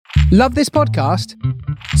Love this podcast?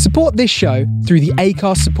 Support this show through the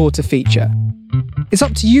Acast supporter feature. It's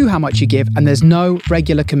up to you how much you give, and there's no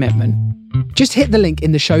regular commitment. Just hit the link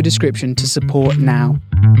in the show description to support now.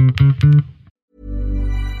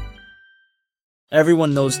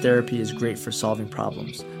 Everyone knows therapy is great for solving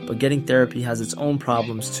problems, but getting therapy has its own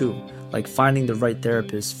problems too, like finding the right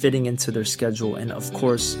therapist, fitting into their schedule, and of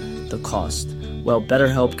course, the cost. Well,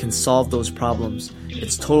 BetterHelp can solve those problems.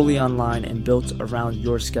 It's totally online and built around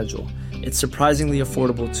your schedule. It's surprisingly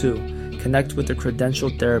affordable too. Connect with a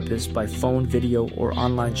credentialed therapist by phone, video, or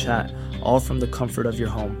online chat, all from the comfort of your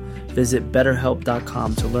home. Visit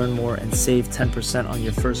BetterHelp.com to learn more and save 10% on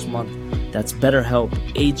your first month. That's BetterHelp,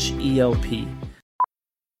 H-E-L-P.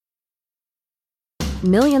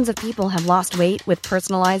 Millions of people have lost weight with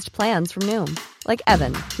personalized plans from Noom. Like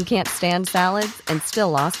Evan, who can't stand salads and still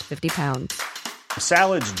lost 50 pounds.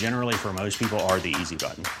 Salads generally for most people are the easy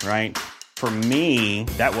button, right? For me,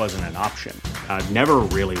 that wasn't an option. I never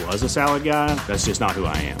really was a salad guy. That's just not who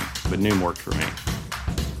I am. But Noom worked for me.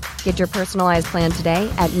 Get your personalized plan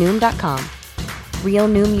today at Noom.com. Real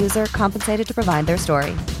Noom user compensated to provide their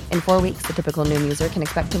story. In 4 weeks, the typical Noom user can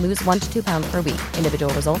expect to lose 1 to 2 pounds per week.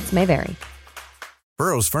 Individual results may vary.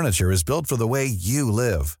 Burrow's furniture is built for the way you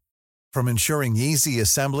live. From ensuring easy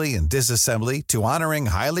assembly and disassembly to honoring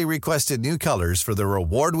highly requested new colors for their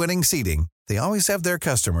award-winning seating, they always have their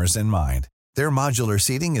customers in mind. Their modular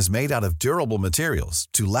seating is made out of durable materials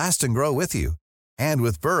to last and grow with you. And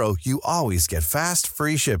with Burrow, you always get fast,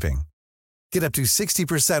 free shipping. Get up to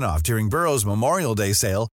 60% off during Burrow's Memorial Day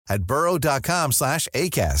sale at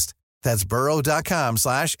burrow.com/ACAST. That's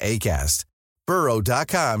burrow.com/ACAST.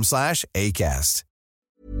 burrow.com/ACAST.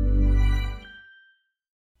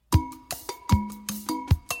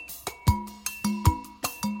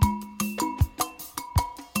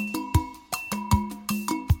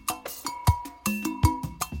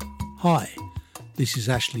 Hi, this is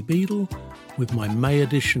Ashley Beedle with my May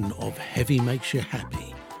edition of Heavy Makes You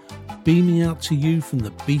Happy, beaming out to you from the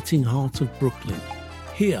beating heart of Brooklyn.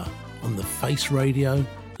 Here on the Face Radio,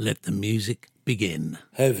 let the music begin.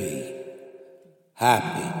 Heavy,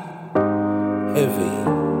 happy, heavy,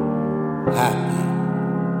 happy,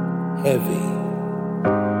 heavy,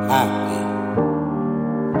 happy.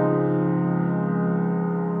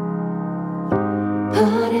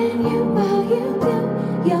 Pardon you while you do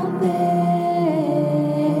your thing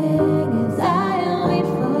as I wait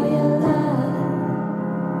for your love.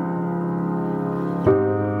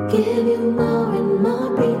 Give you more and more,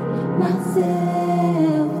 beat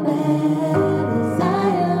myself back as I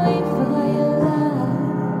wait for your love.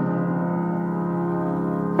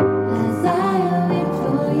 As I wait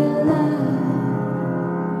for your love.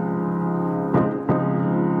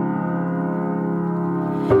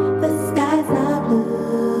 The skies are blue.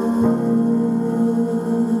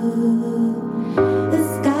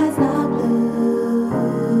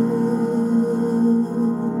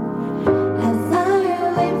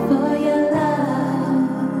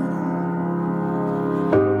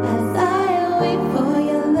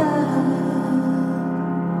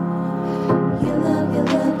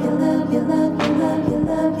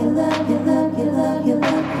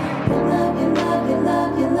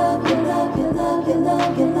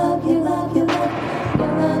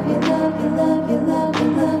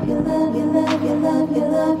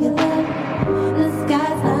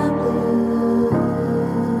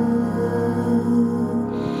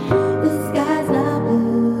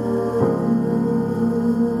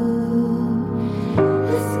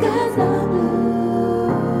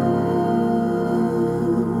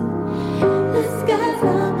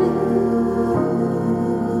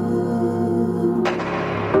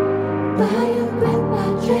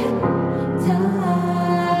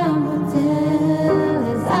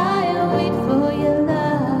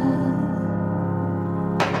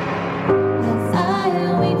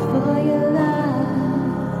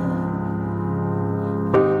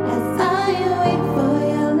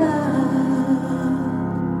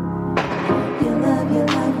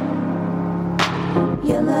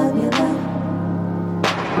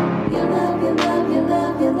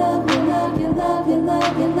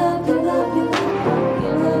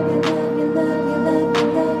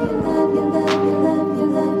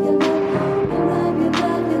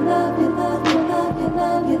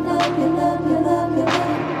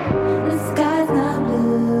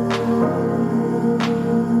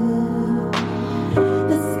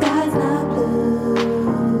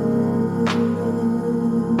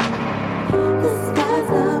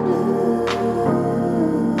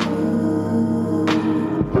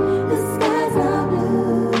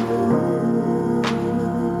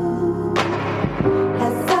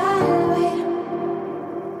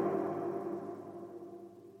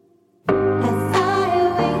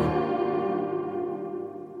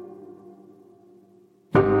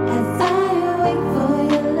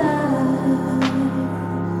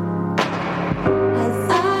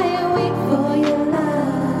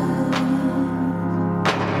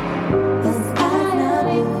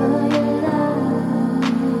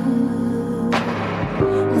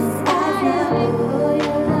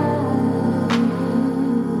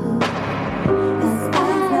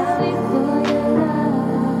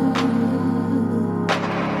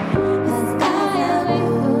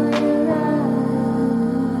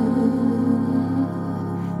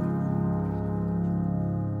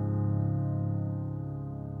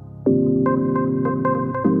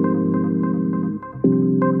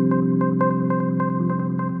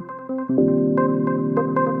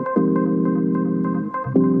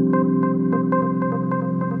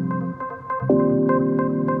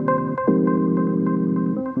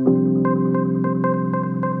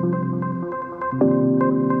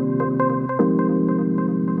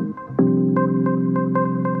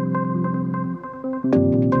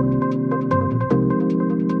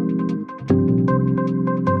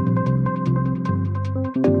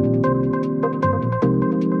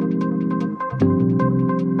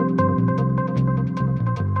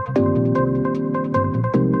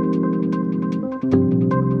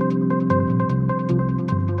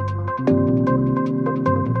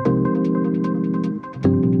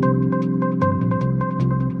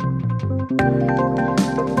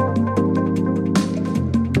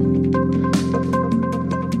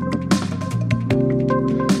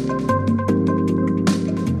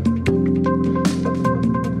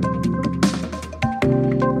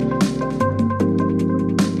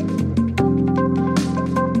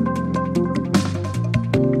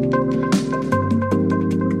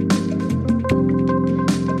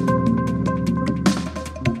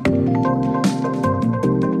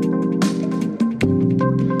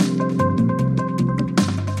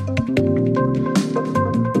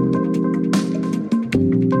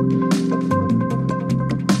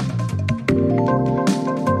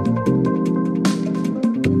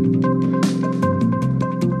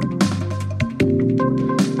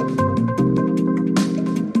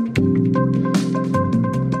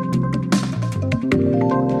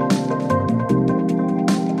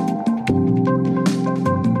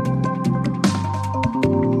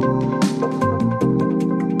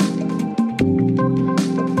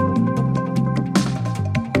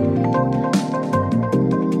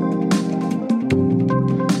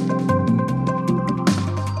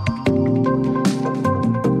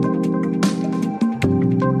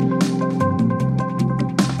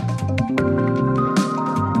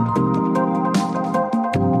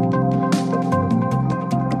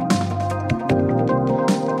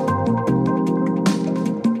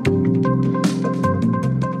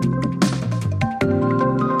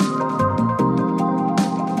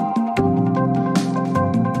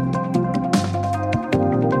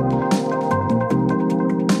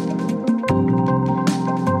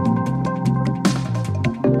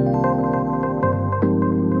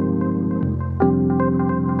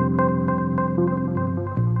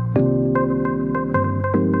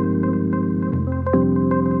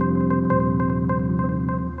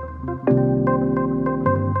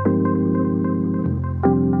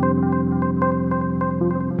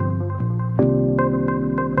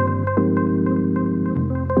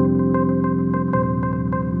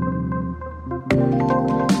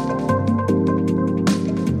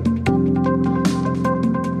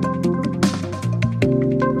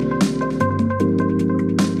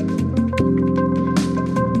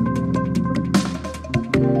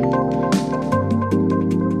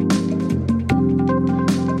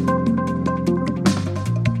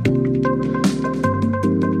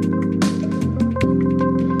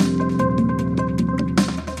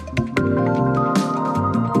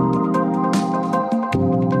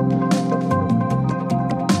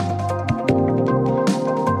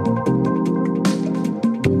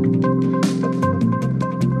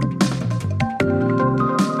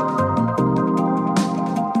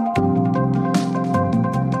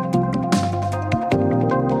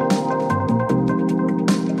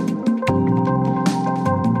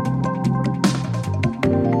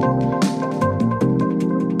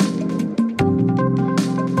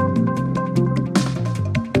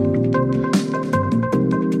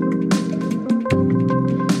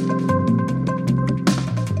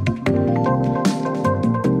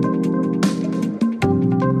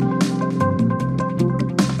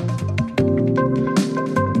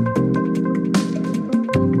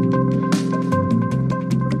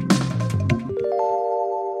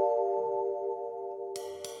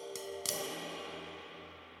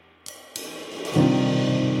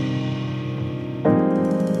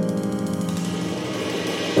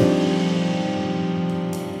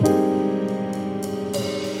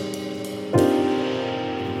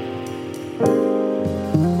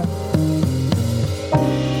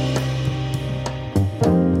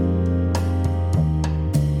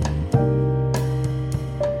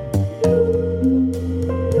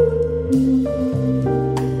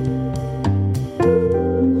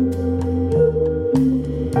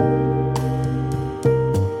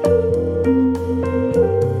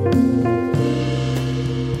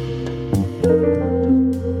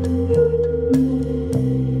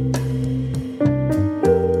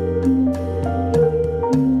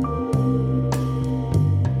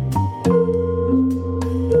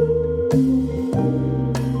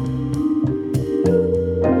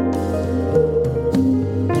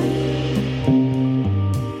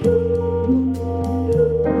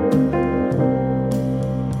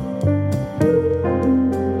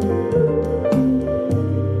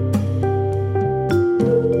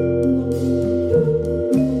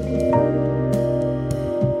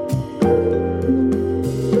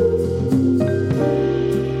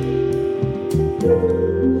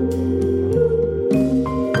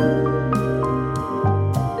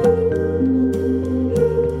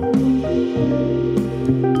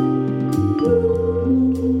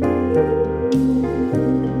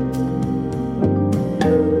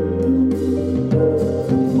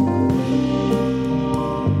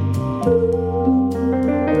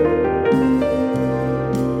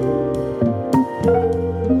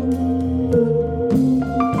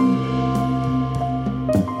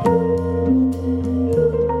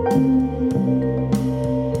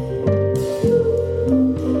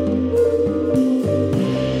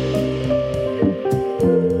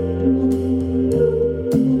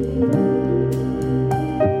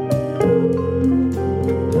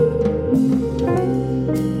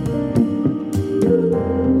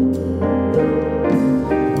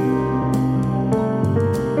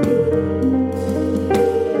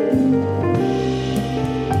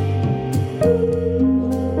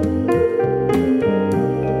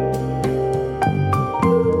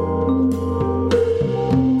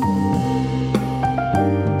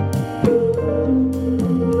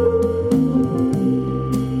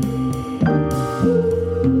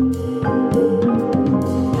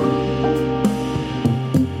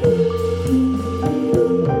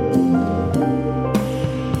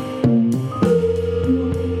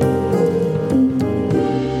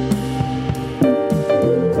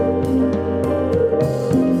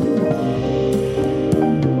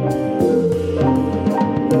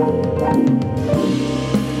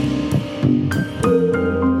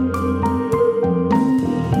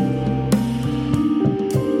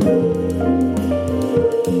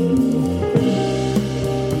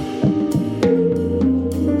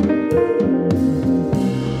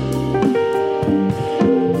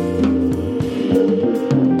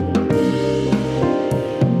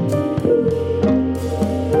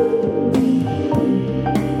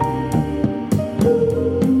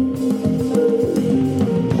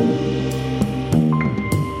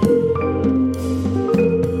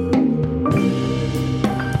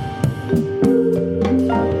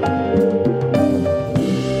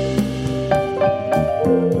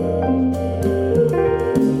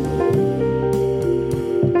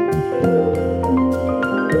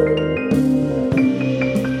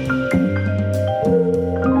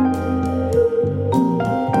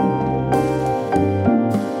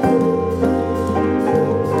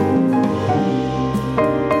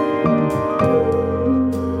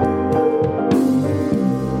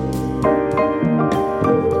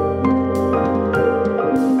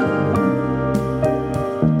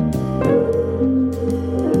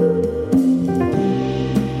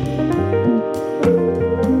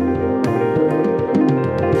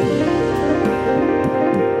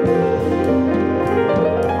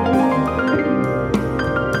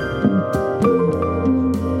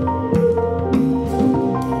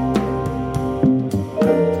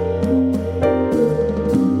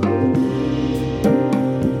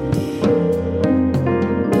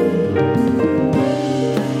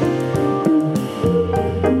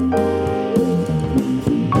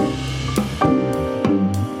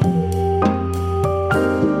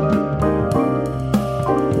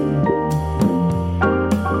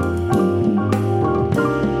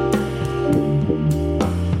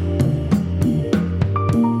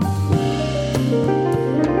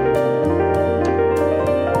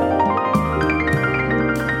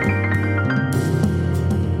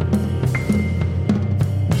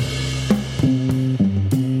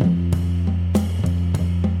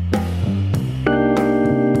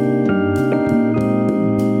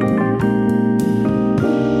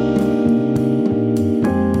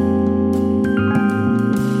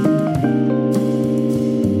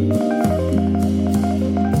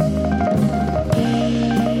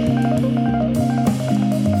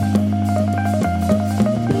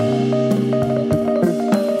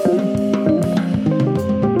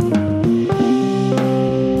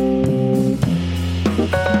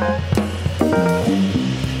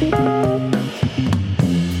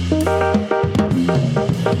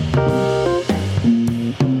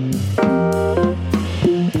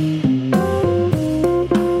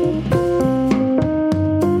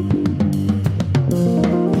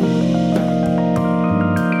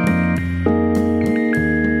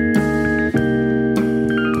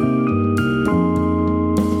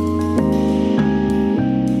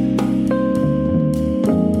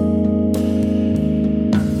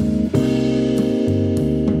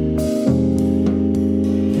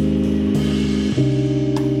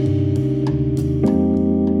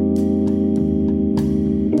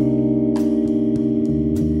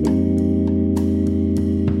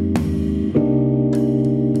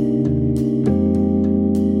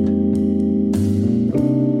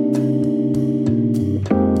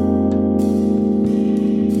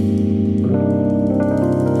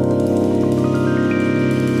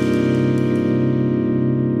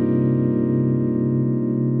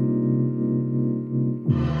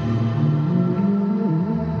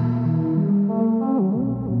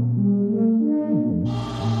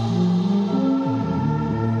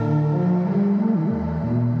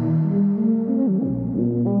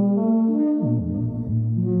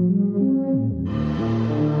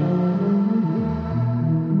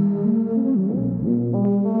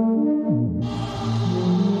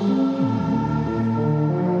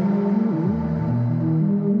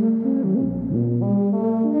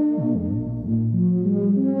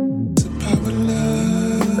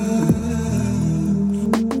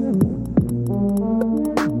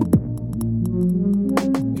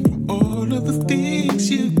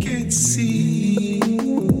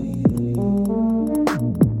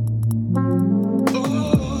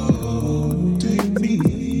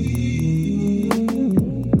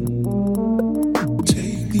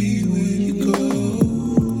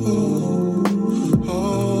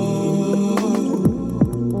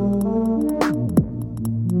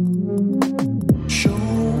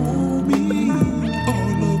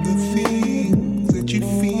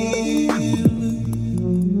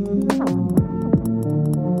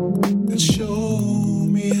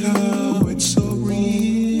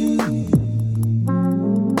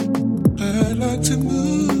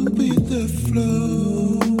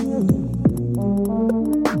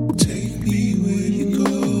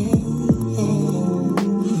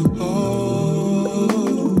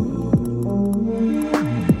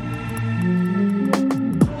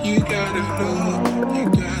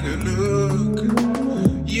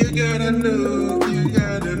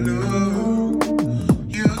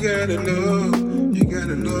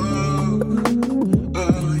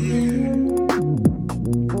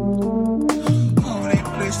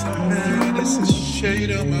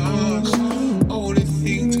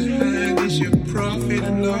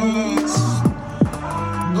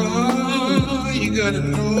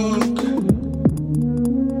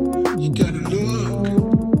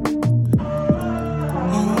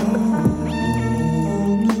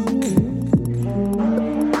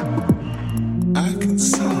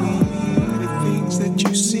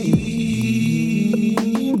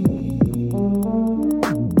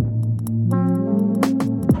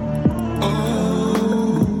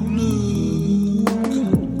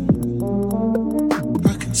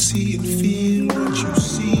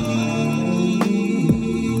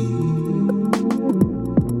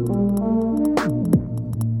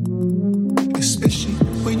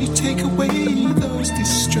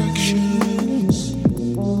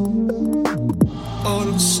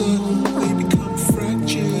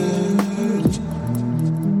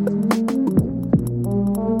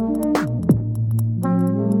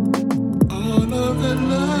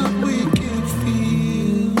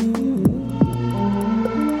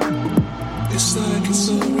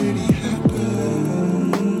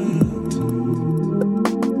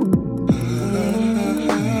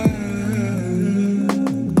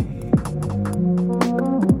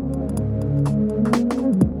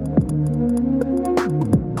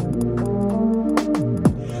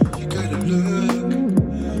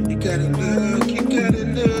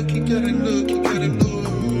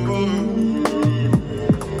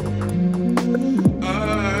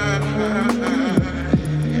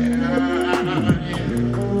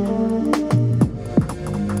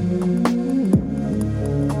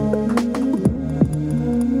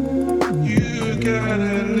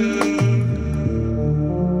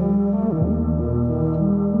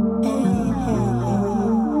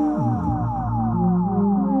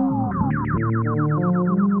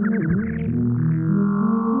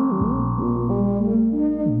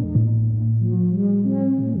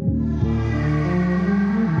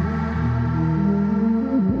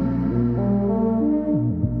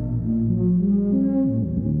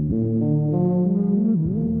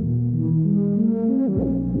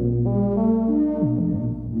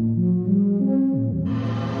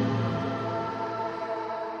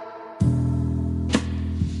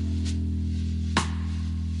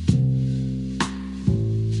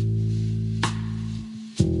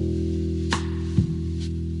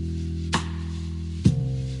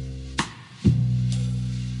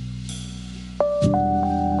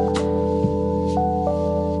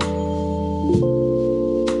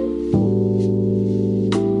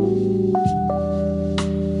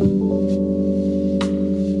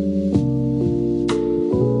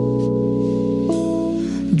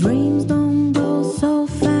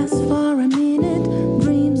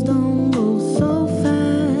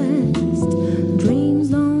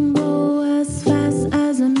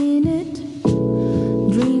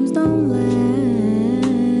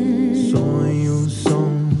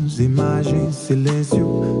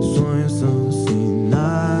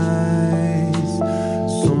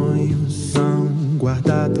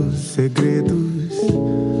 segredos,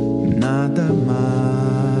 nada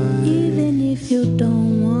mais. Even if you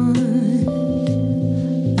don't want,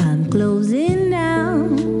 I'm closing now,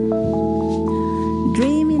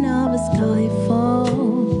 dreaming of a skyfall,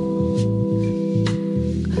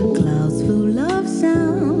 clouds full of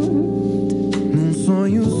sound. Num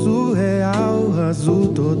sonho surreal,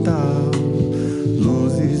 azul total,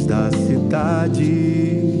 luzes da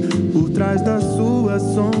cidade, por trás da sua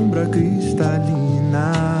sombra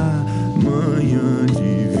cristalina, manhã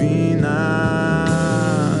divina.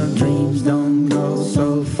 Dreams don't go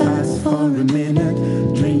so fast for a minute.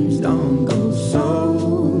 Dreams don't go so.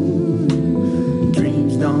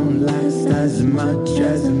 Dreams don't last as much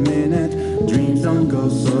as a minute. Dreams don't go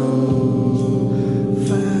so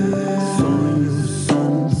fast. Sonhos,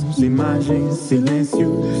 sons, imagens,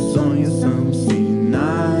 silêncio. Sonhos são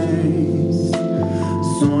sinais.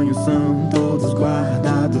 Sonhos são todos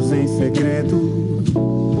guardados em segredo,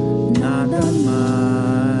 nada mais.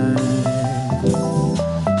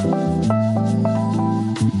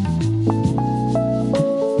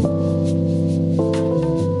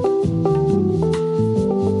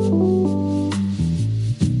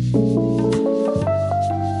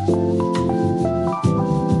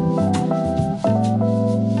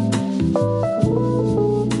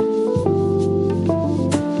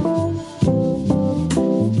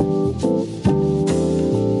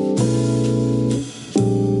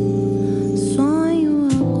 Sonho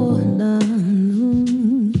acordando,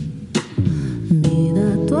 me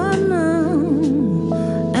dá tua mão,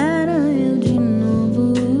 era eu de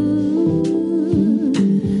novo,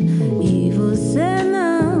 e você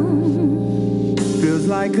não. Feels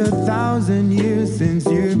like 1,000 years since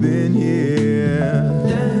you've been here.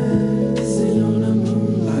 Dancing on the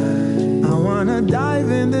moonlight. I wanna dive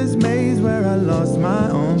in this maze where I lost my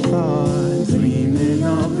own thoughts, dreaming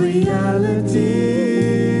of reality.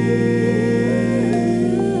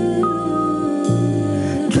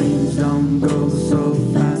 Dreams don't go so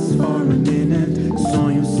fast for a minute.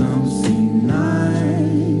 Sonhos são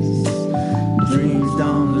sinais. Dreams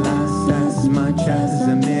don't last as much as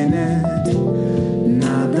a minute.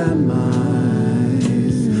 Nada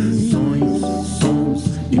mais. Sonhos, sons,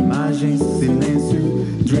 imagens, silêncio.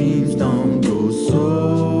 Dreams don't go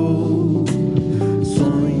so.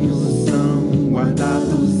 Sonhos são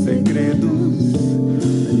guardados segredos.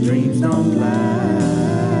 Dreams don't last.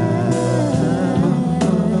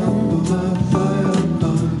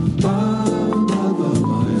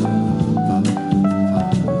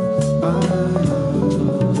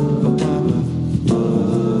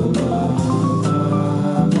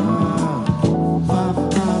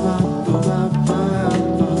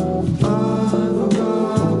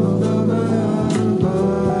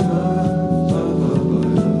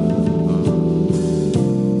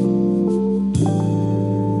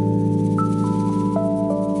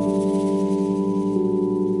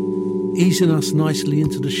 Easing us nicely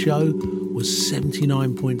into the show was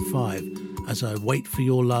 79.5 as I Wait for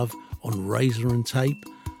Your Love on Razor and Tape,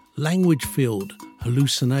 Language Field,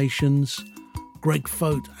 Hallucinations, Greg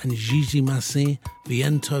Fote and Gigi Massin,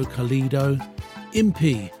 Viento Calido,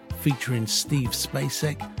 Impy featuring Steve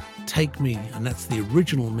Spacek, Take Me, and that's the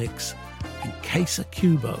original mix, and Casa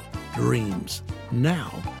Cubo, Dreams.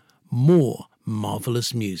 Now, more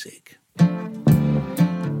marvelous music.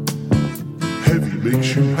 Heavy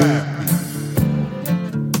makes you happy.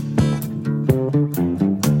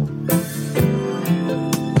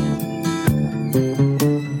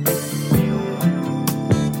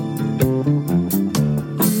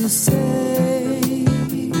 You say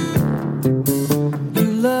you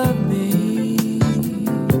love me,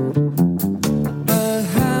 but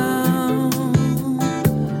how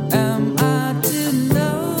am I to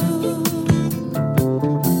know?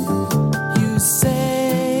 You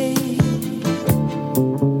say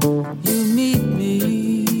you meet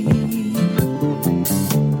me,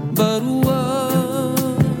 but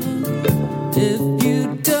what if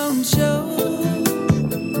you don't show?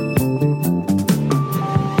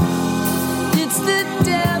 It's the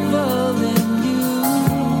devil in you,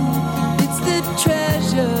 it's the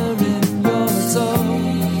treasure in your soul.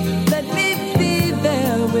 Let me be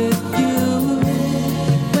there with you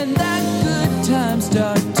when that good times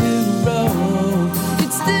start to roll.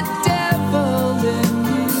 It's the devil in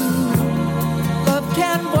you, love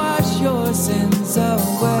can wash your sins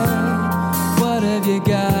away. What have you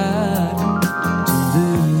got to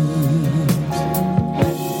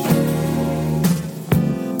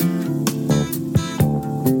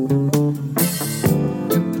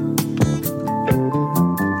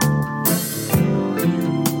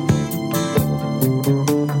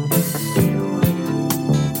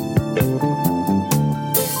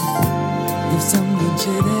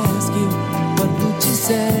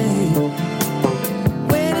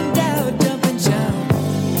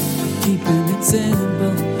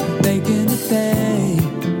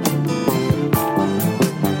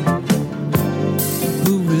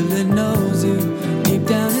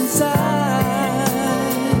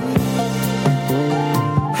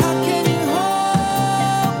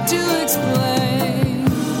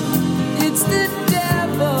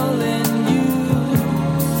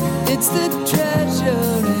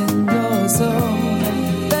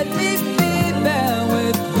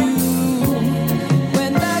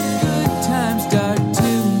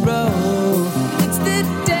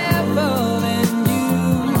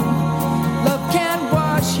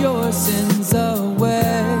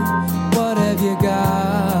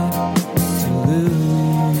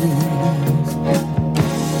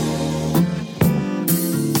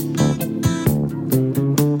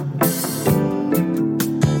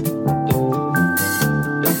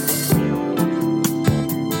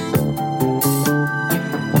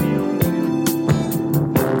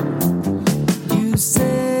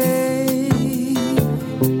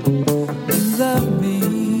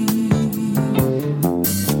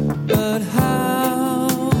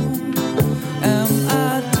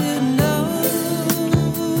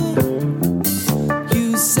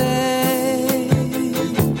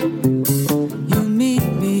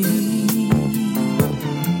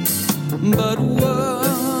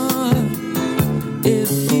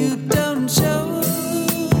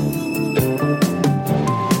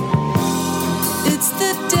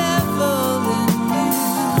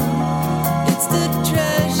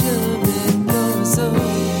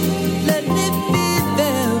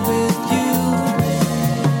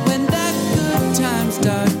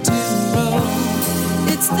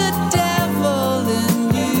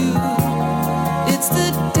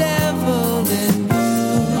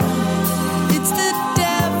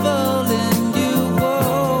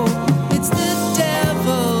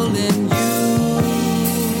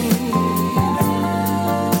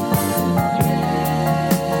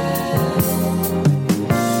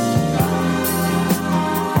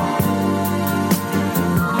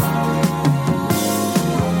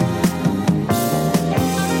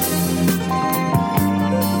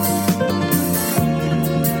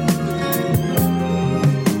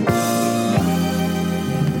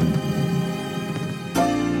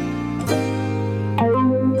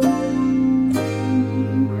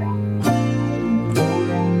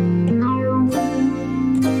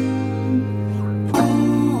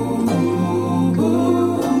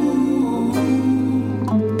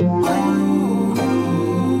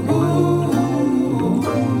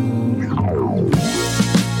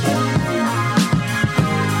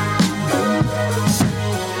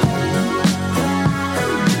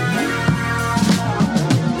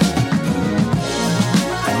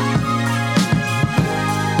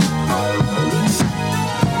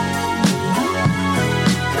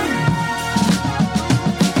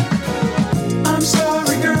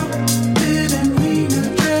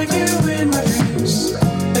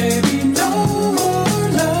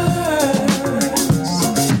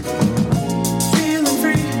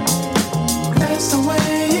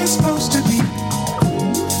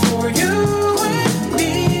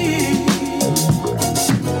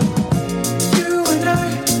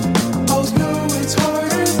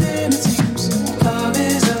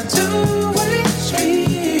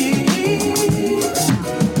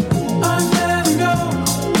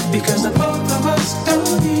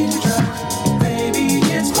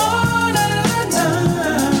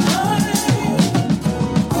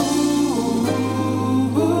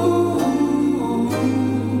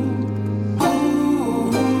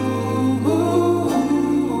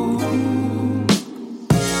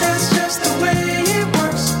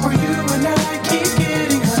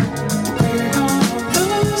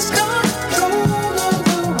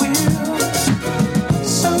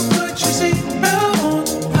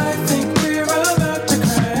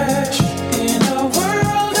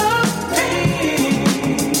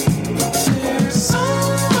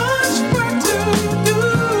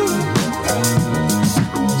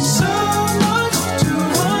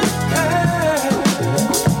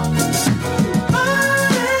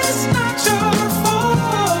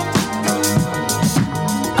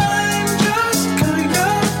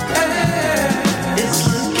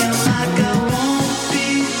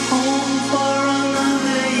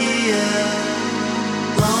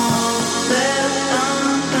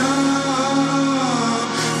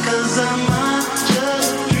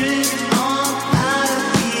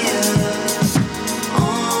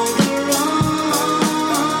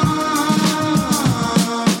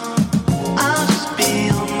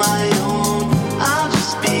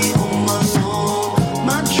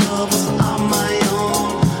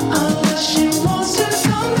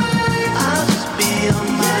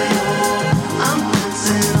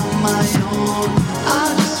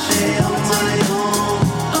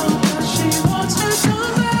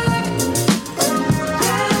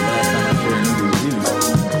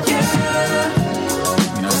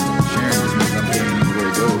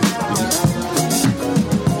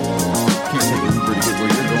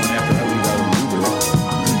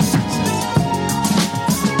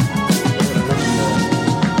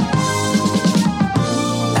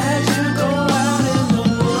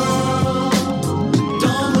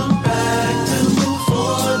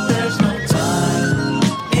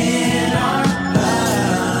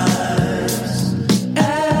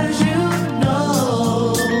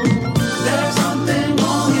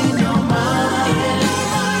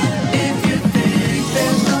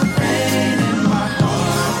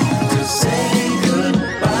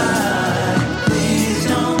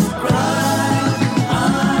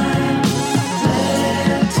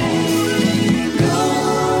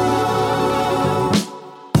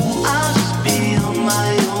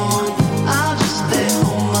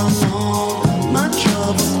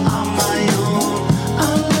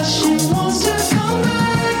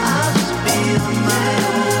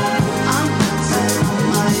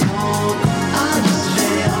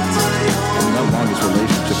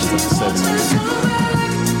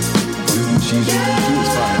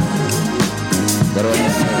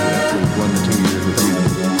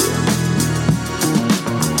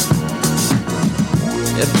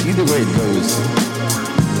Either way it goes.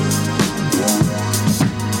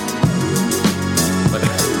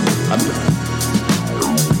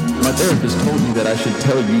 My therapist told me that I should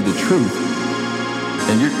tell you the truth,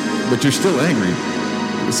 but you're still angry.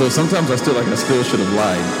 So sometimes I still should have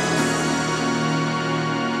lied.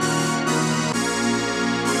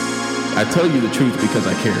 I tell you the truth because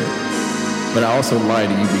I care, but I also lie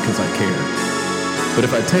to you because I care. But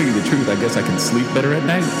if I tell you the truth, I guess I can sleep better at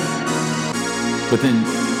night. But then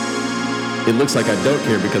it looks like I don't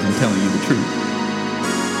care because I'm telling you the truth.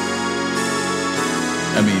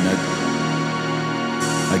 I mean,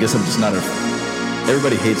 I guess I'm just not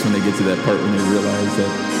everybody hates when they get to that part when they realize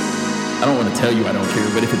that I don't want to tell you I don't care,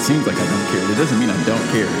 but if it seems like I don't care, it doesn't mean I don't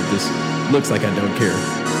care. It just looks like I don't care.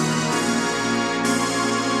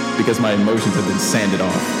 Because my emotions have been sanded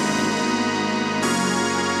off.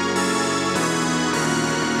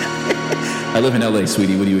 I live in LA,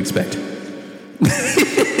 sweetie. What do you expect?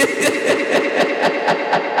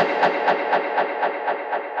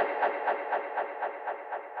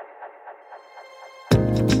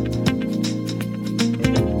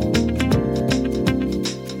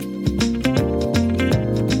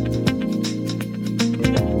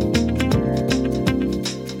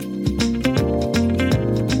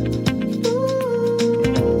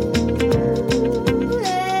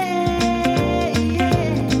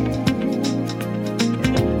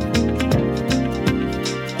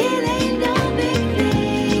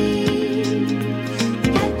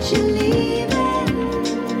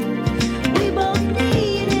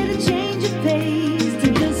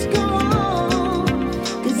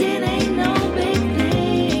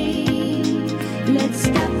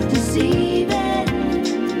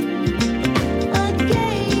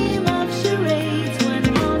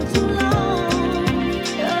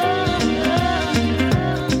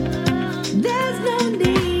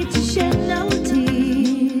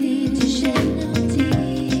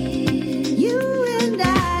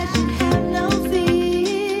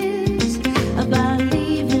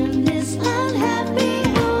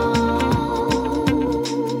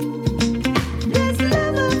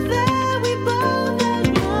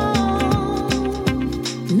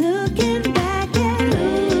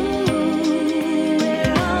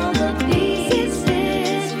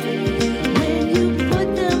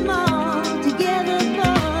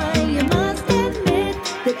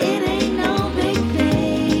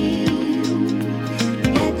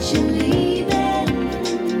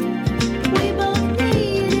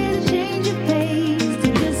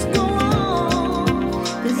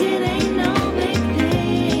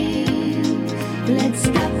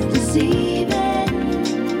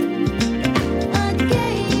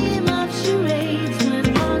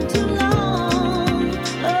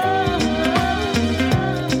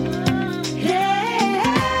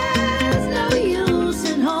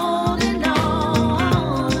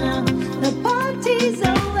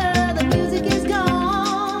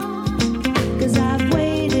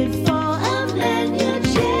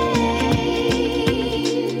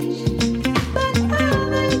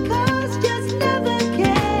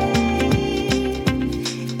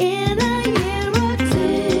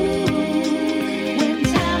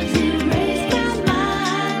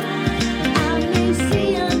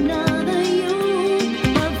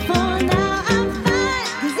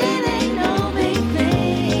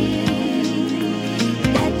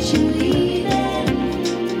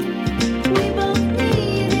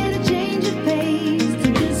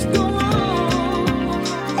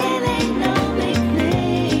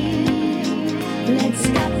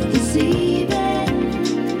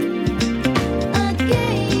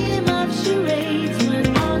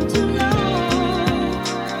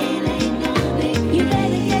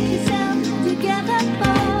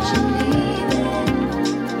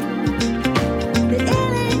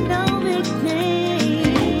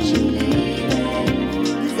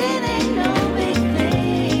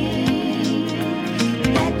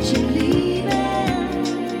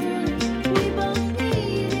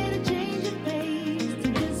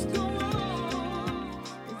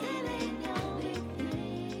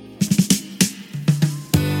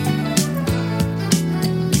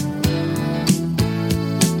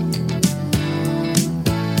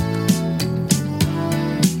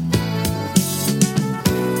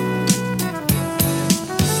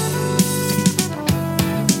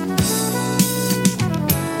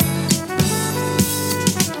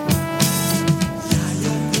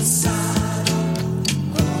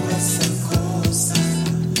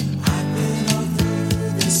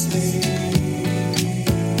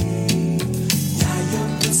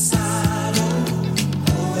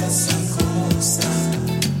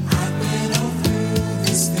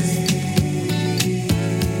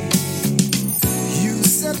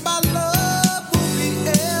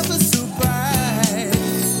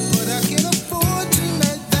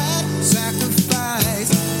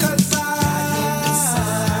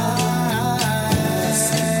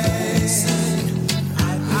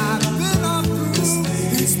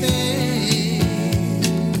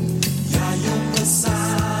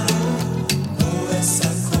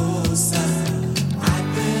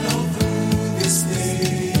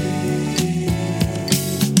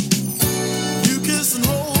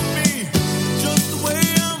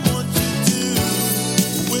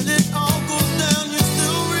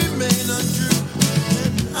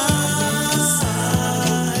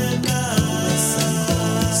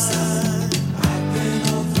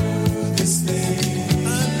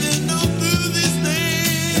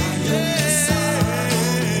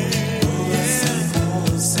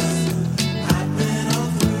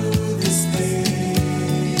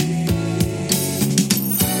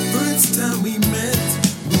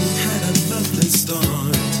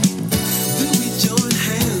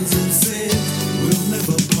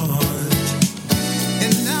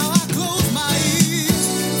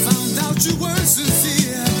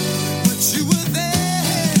 sincere, but you were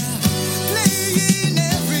there, playing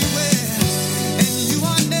everywhere, and you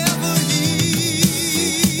are never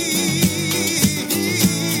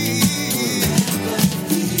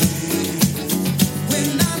when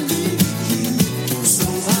I need you. So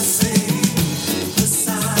I say,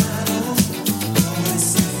 Pasado,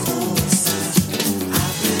 esa cosa,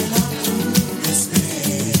 I've been up through this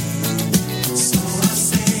day. So I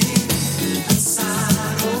say,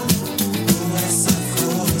 Pasado, esa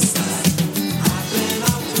cosa, I've been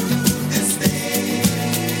up through this day.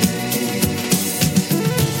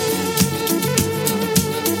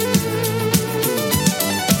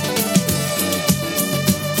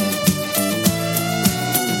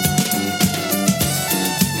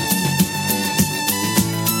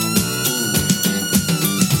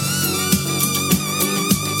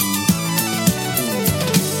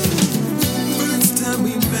 First time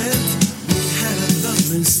we met, we had a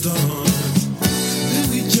lovely start. Then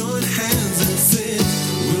we joined hands and said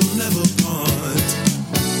we'll never part.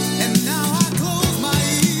 And now I close my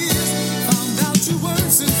ears, found out you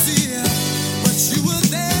weren't sincere, but you were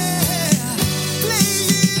there,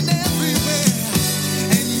 playing everywhere,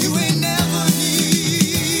 and you ain't never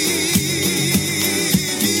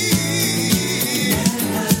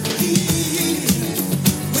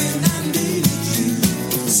when I needed you.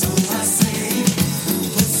 So I say,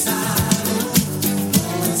 Pasado,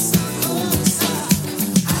 esa cosa,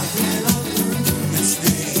 I've been all through this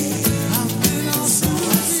day. I've been all so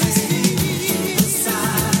I say,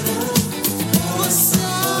 Pasado,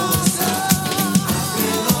 I've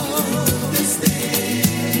been all through this day.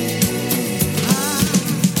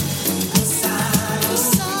 Pasado,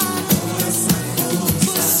 esa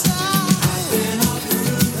cosa, I've been all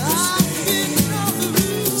through this day.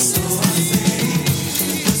 So I say,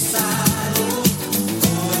 Pasado,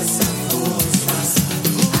 esa cosa,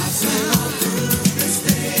 I've been all through this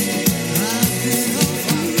day.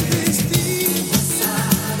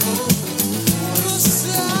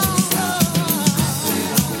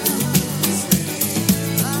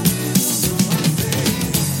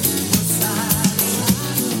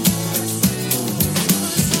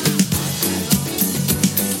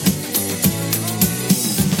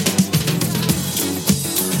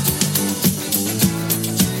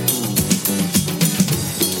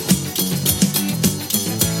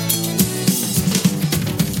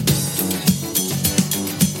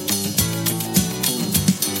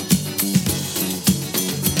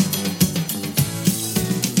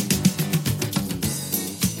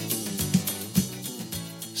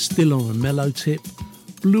 Still on a mellow tip,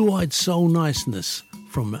 Blue-Eyed Soul Niceness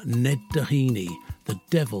from Ned Doheny, The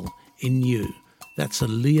Devil in You. That's a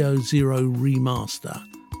Leo Zero remaster.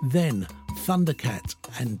 Then Thundercat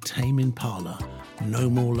and Tame Impala, No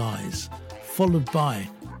More Lies. Followed by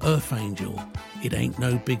Earth Angel, It Ain't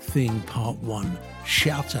No Big Thing Part 1.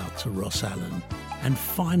 Shout out to Ross Allen. And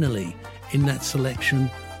finally, in that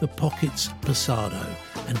selection, The Pockets Pasado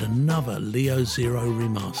and another Leo Zero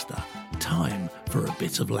remaster. Time for a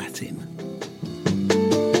bit of Latin.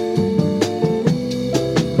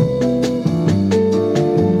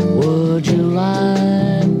 Would you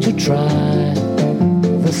like to try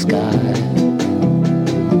the sky?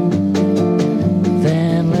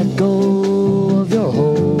 Then let go of your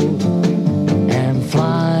hold and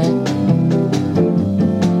fly.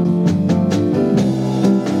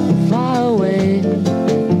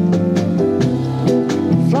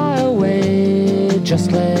 Fly away,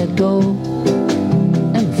 just let go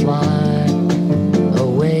and fly.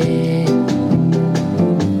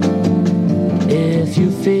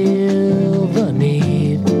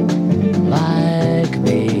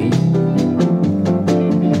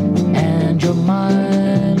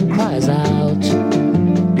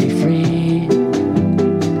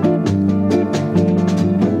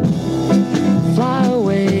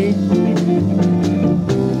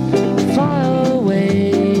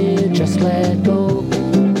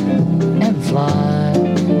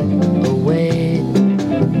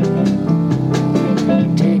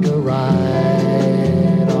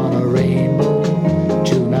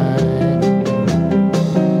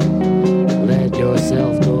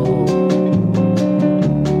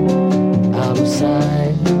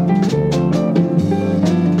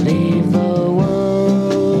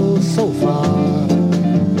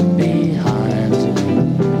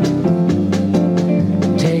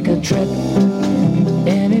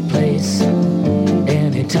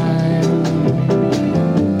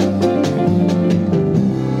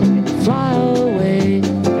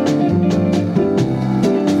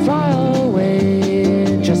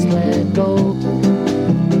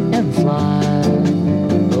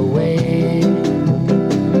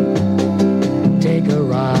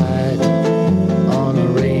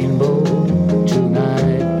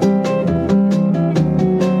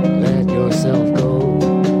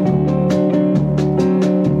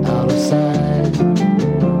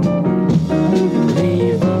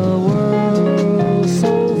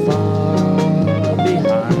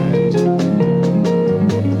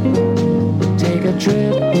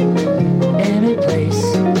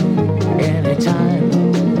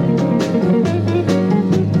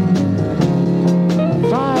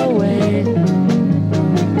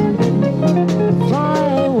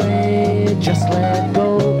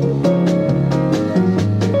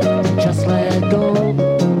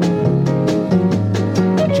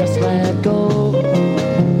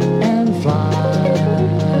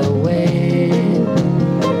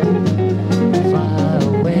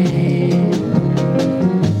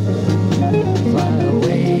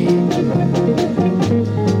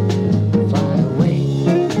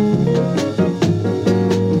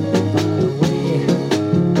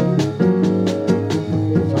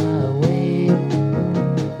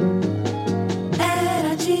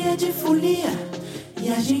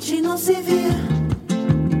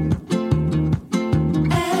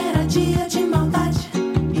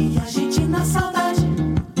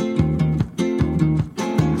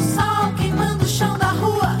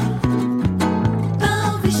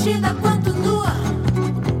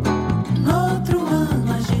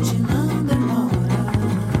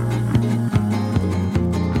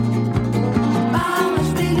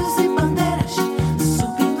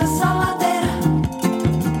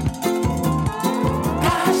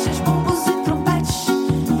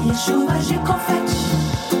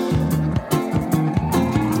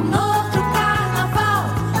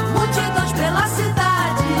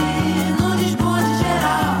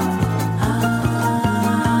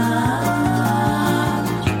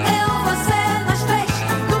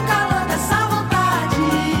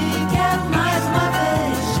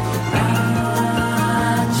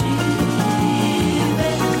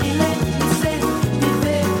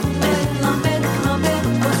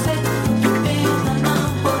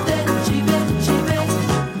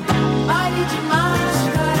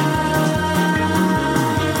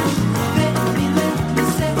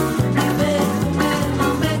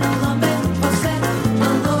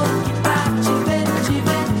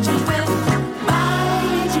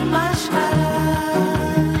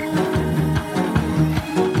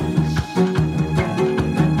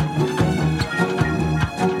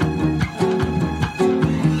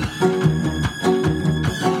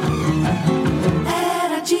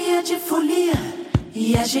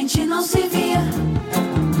 gente não se via.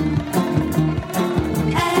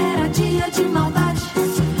 Era dia de maldade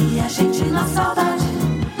e a gente na saudade.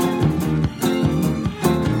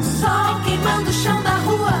 Sol queimando o chão da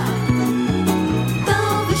rua,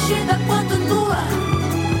 tão vestida quanto nua.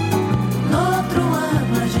 No outro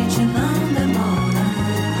ano a gente não demora.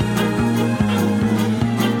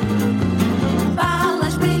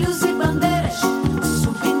 Balas, brilhos e bandeiras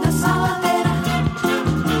subindo essa ladeira.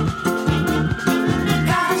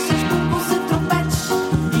 Caixas, bumbums e trompetes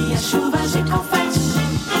e as chuvas de confetes.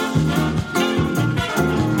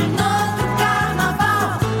 No outro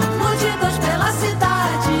carnaval, multidões pela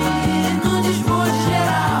cidade, no desmonte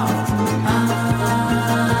geral.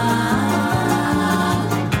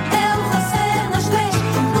 Eu, você, nós três,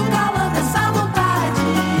 no calor dessa vontade.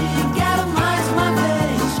 Quero mais uma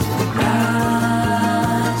vez pra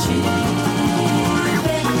te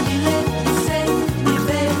ver, me ler, me ser, me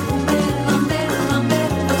ver, comer, lamber, lamber.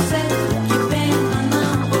 Eu sei que pena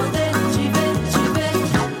não poder te ver.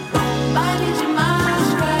 Baile de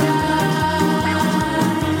máscaras.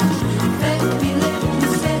 Ver, me ler, me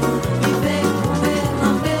ser, me ver, comer,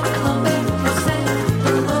 lamber, lamber. Eu sei,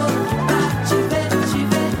 tô louco pra te ver.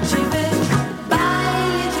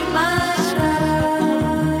 Baile de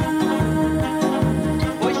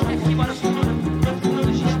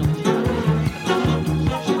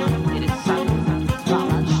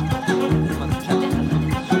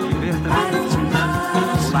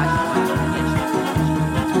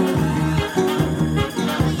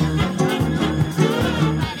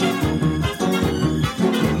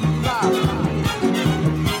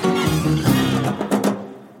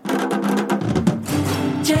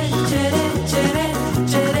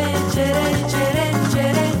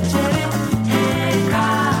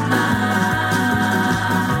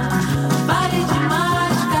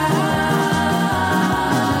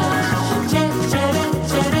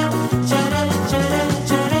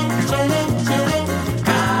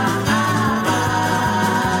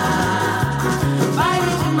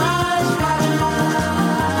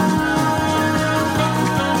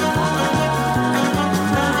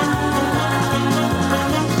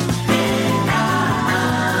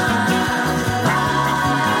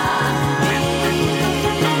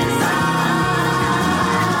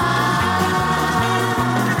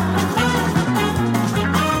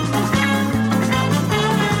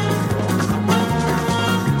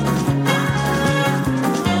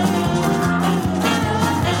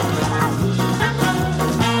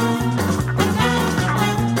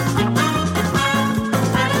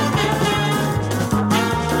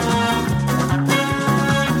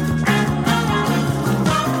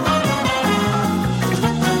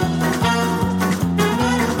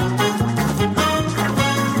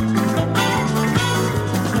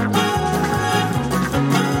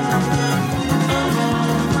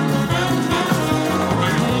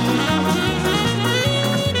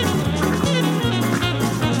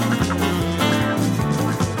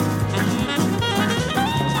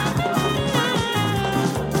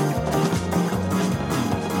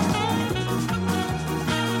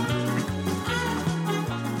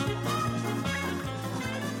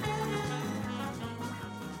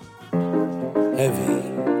Heavy,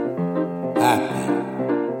 happy,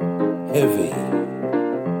 heavy,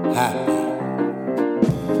 happy.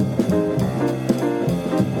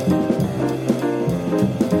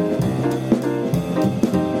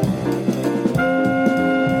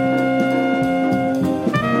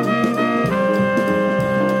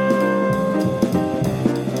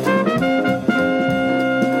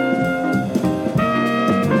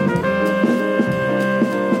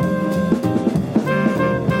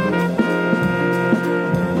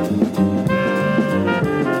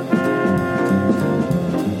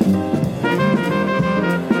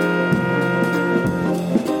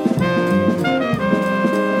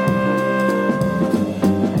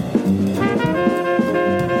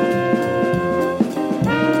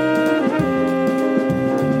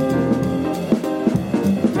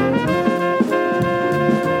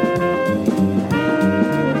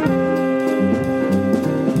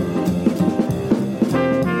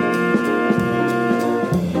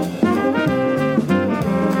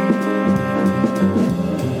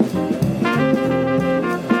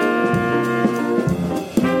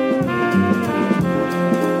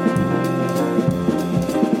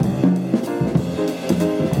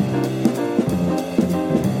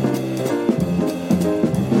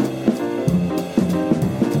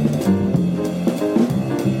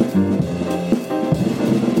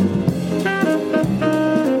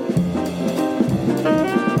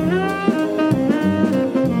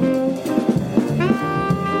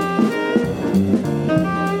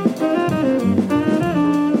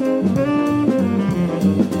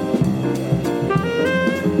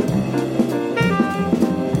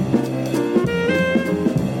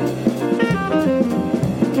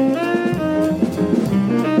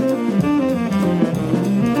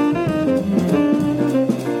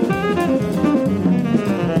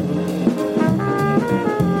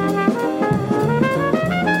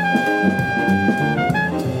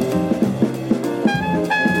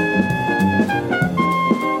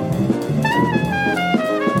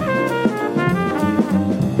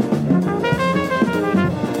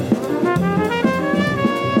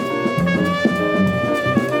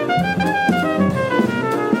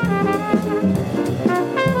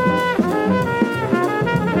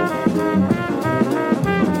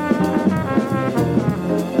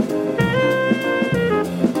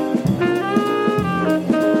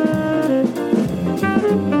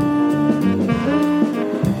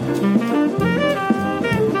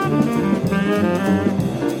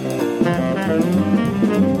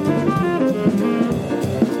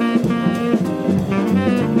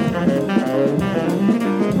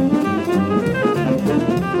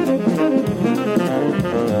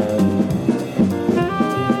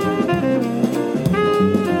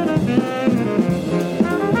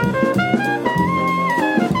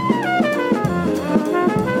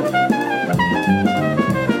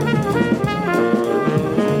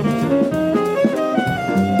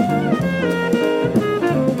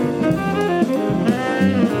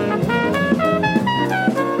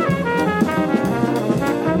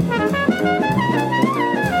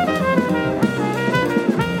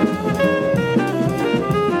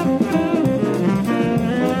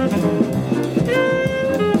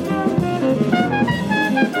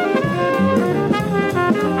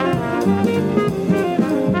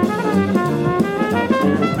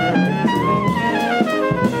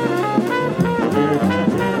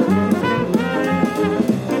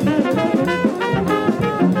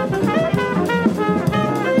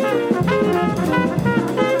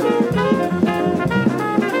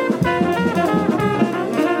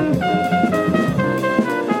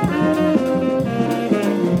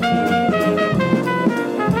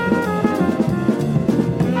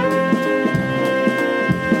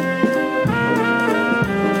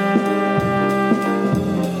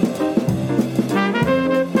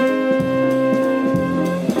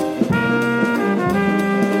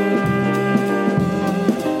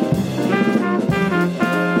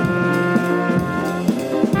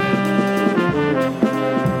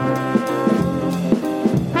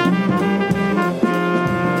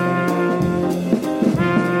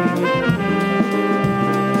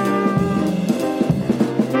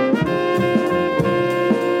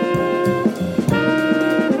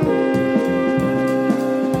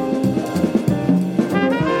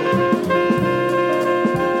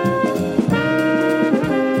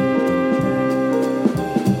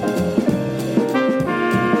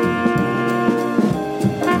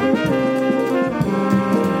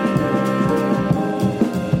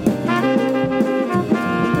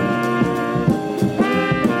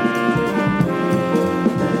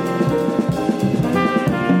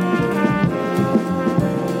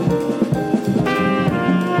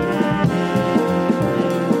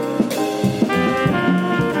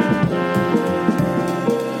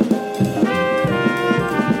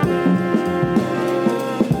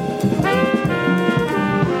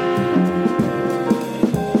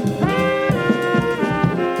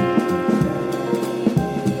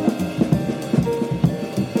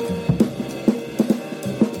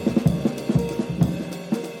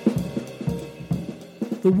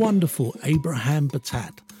 the wonderful Abraham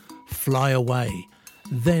Batat, Fly Away,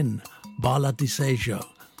 then Bala di Sejo,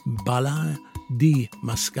 Bala di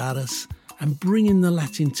Mascaras, and bringing the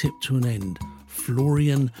Latin tip to an end,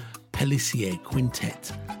 Florian Pellissier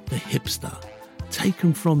Quintet, The Hipster,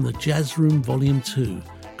 taken from the Jazz Room Volume 2,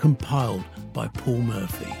 compiled by Paul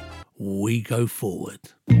Murphy. We go forward.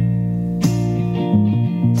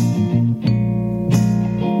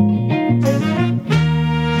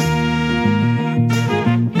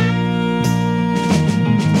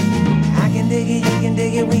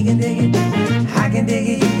 We can dig it. I can dig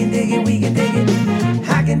it, you can dig it, we can dig it.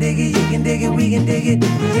 I can dig it, you can dig it, we can dig it,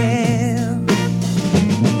 yeah.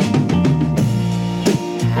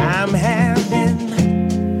 I'm having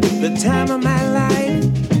the time of my life.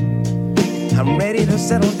 I'm ready to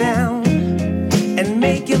settle down and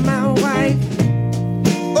make you my wife.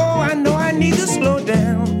 Oh, I know I need to slow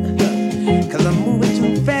down, 'cause I'm moving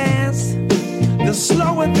too fast. The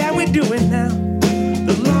slower that we do it now,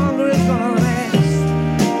 the longer it's gonna last.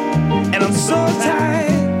 And I'm so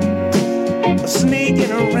tired of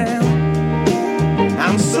sneaking around.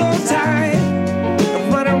 I'm so tired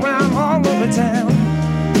of running around all over town.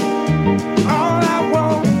 All I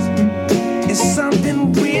want is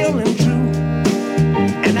something real and true,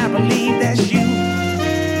 and I believe that's you.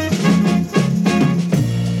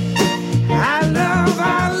 I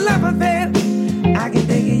love affair. I can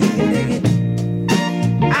dig it, you can dig it.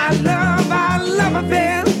 I love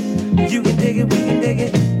affair. You can dig it, we can dig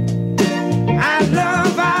it. I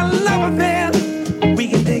love affair. We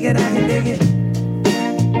can dig it, I can dig it.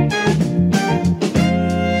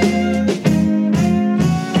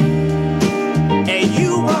 And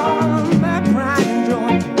you are my pride and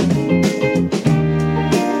joy.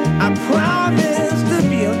 I promise to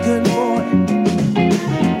be a good boy.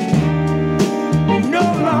 No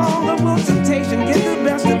longer will temptation get the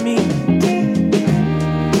best of me.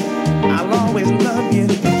 I'll always love you.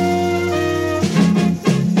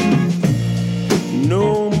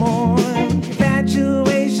 No more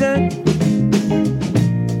infatuation.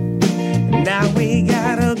 Now we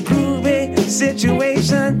got a groovy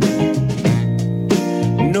situation.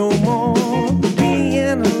 No more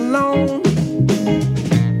being alone.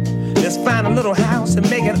 Let's find a little house and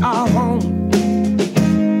make it our home.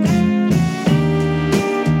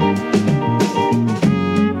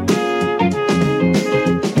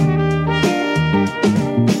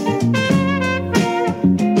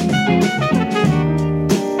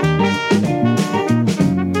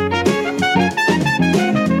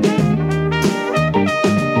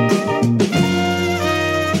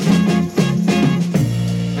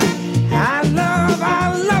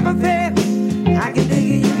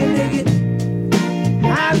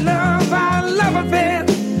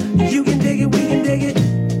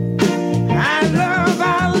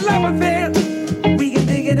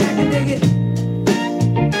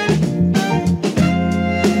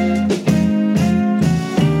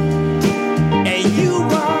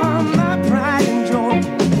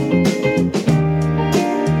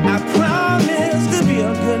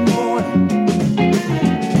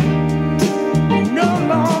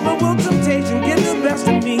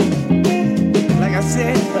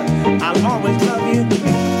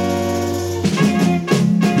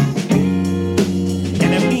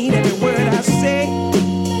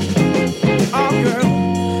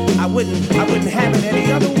 I wouldn't have it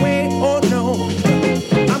any other way, oh no.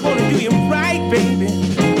 I'm gonna do you right, baby.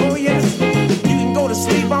 Oh yes, you can go to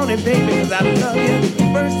sleep on it, baby, 'cause I love you.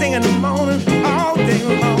 First thing in the morning, all day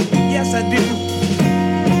long, yes I do.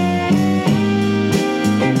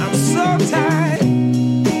 I'm so tired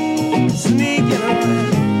sneaking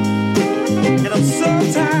around, and I'm so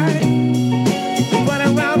tired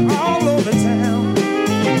running around all over town.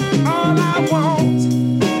 All I want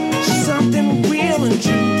is something real and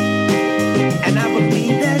true. And I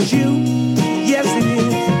believe that's you. Yes, it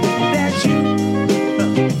is. That's you.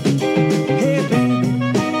 Hey, baby.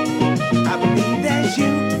 I believe that's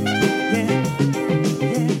you. Yeah.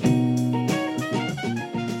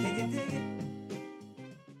 Can you dig it?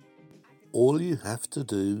 All you have to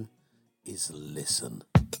do is listen.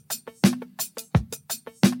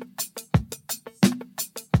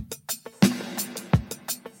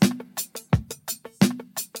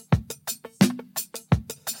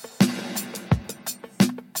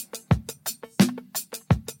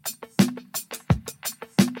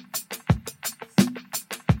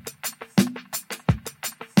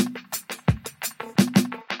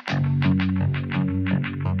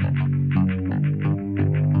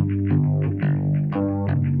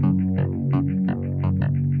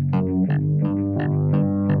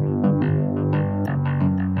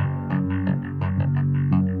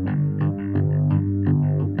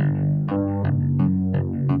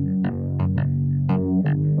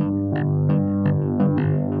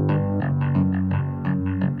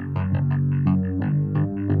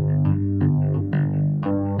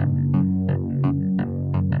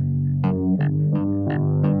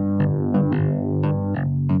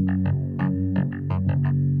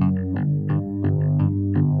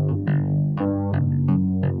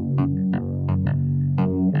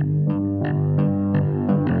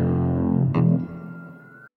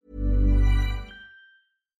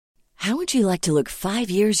 would you like to look 5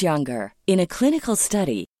 years younger? In a clinical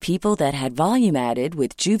study, people that had volume added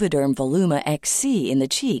with Juvederm Voluma XC in the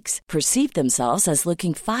cheeks perceived themselves as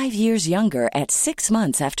looking 5 years younger at 6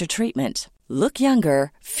 months after treatment. Look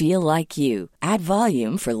younger, feel like you. Add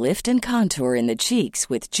volume for lift and contour in the cheeks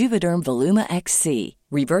with Juvederm Voluma XC.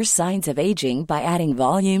 Reverse signs of aging by adding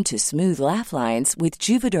volume to smooth laugh lines with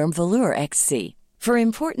Juvederm Volure XC. For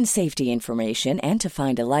important safety information and to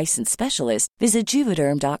find a licensed specialist, visit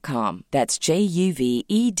Juvederm.com. That's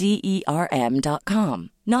JUVEDERM.com.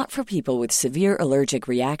 Not for people with severe allergic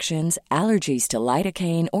reactions, allergies to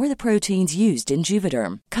lidocaine, or the proteins used in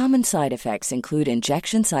Juvederm. Common side effects include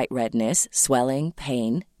injection site redness, swelling,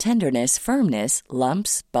 pain, tenderness, firmness,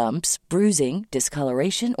 lumps, bumps, bruising,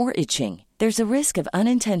 discoloration, or itching. There's a risk of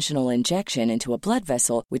unintentional injection into a blood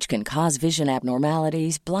vessel, which can cause vision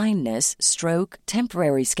abnormalities, blindness, stroke,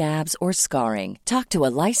 temporary scabs, or scarring. Talk to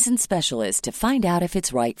a licensed specialist to find out if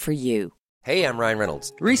it's right for you. Hey, I'm Ryan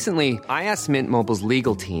Reynolds. Recently, I asked Mint Mobile's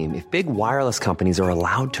legal team if big wireless companies are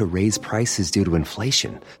allowed to raise prices due to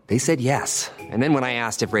inflation. They said yes. And then when I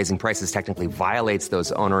asked if raising prices technically violates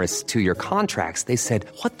those onerous 2-year contracts, they said,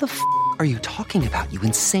 "What the f*** are you talking about, you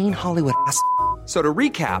insane Hollywood ass?" So to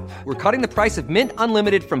recap, we're cutting the price of Mint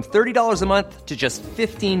Unlimited from $30 a month to just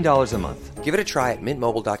 $15 a month. Give it a try at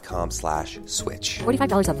mintmobile.com/switch.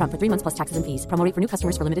 $45 up front for 3 months plus taxes and fees. Promo rate for new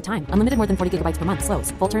customers for limited time. Unlimited more than 40 gigabytes per month. Slows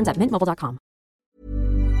full terms at mintmobile.com.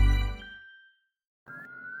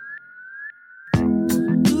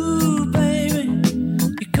 Ooh, baby,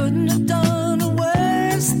 you couldn't have done a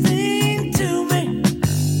worse thing to me.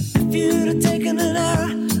 If you'd have taken an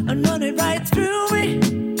arrow and run it right through me.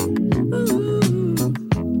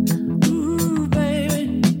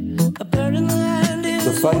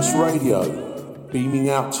 The Face Radio, beaming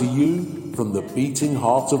out to you from the beating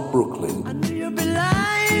heart of Brooklyn. I knew you'd be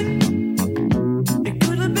lying. It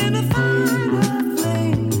could have been a final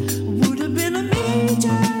flame. Would have been a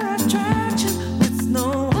major attraction with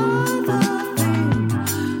no other thing.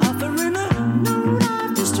 Offering a note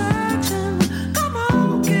of distraction. Come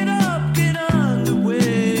on, get up, get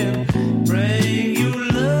underway. Bring you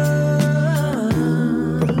love.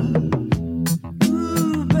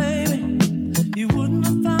 Ooh, baby, you wouldn't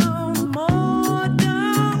have found a more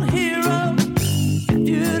down hero if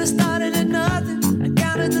you'd have started at nothing and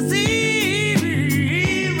counted to zero.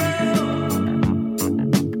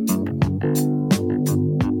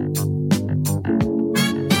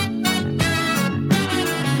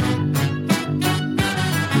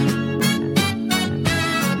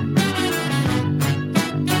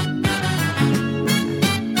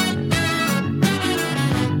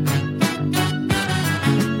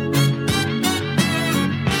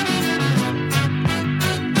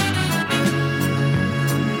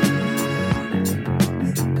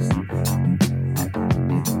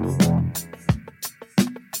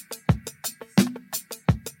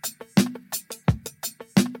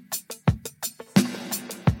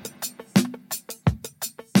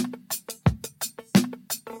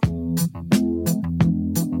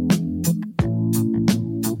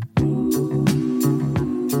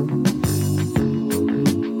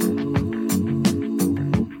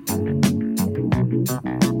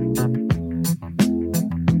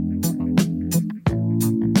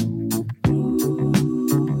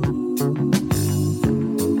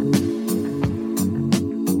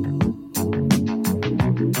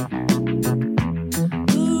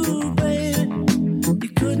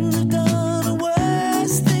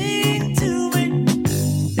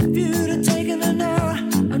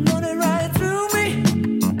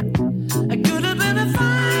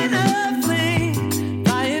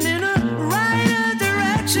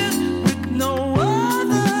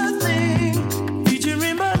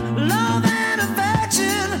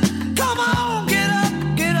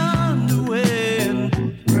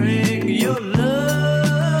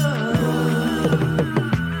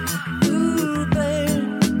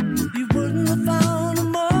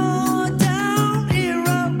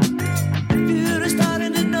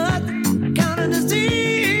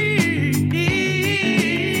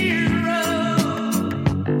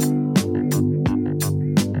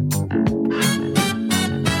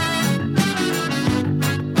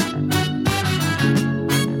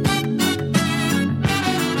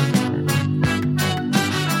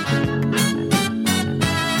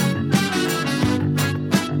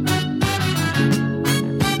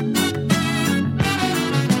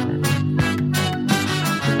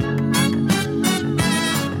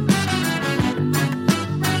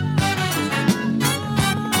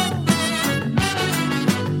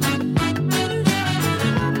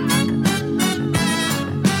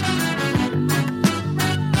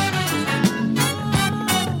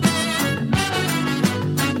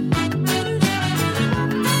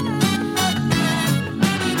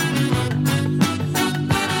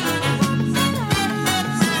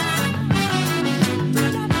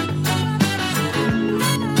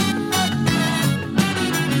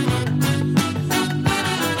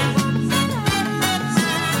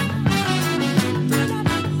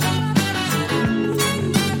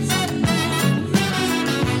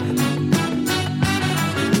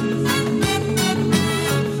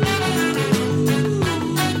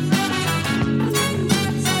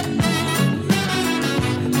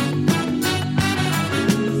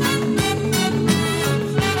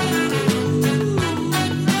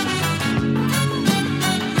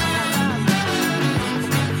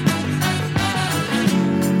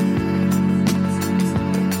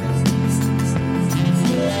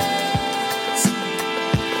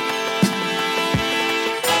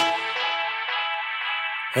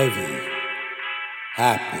 Heavy.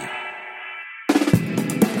 Happy.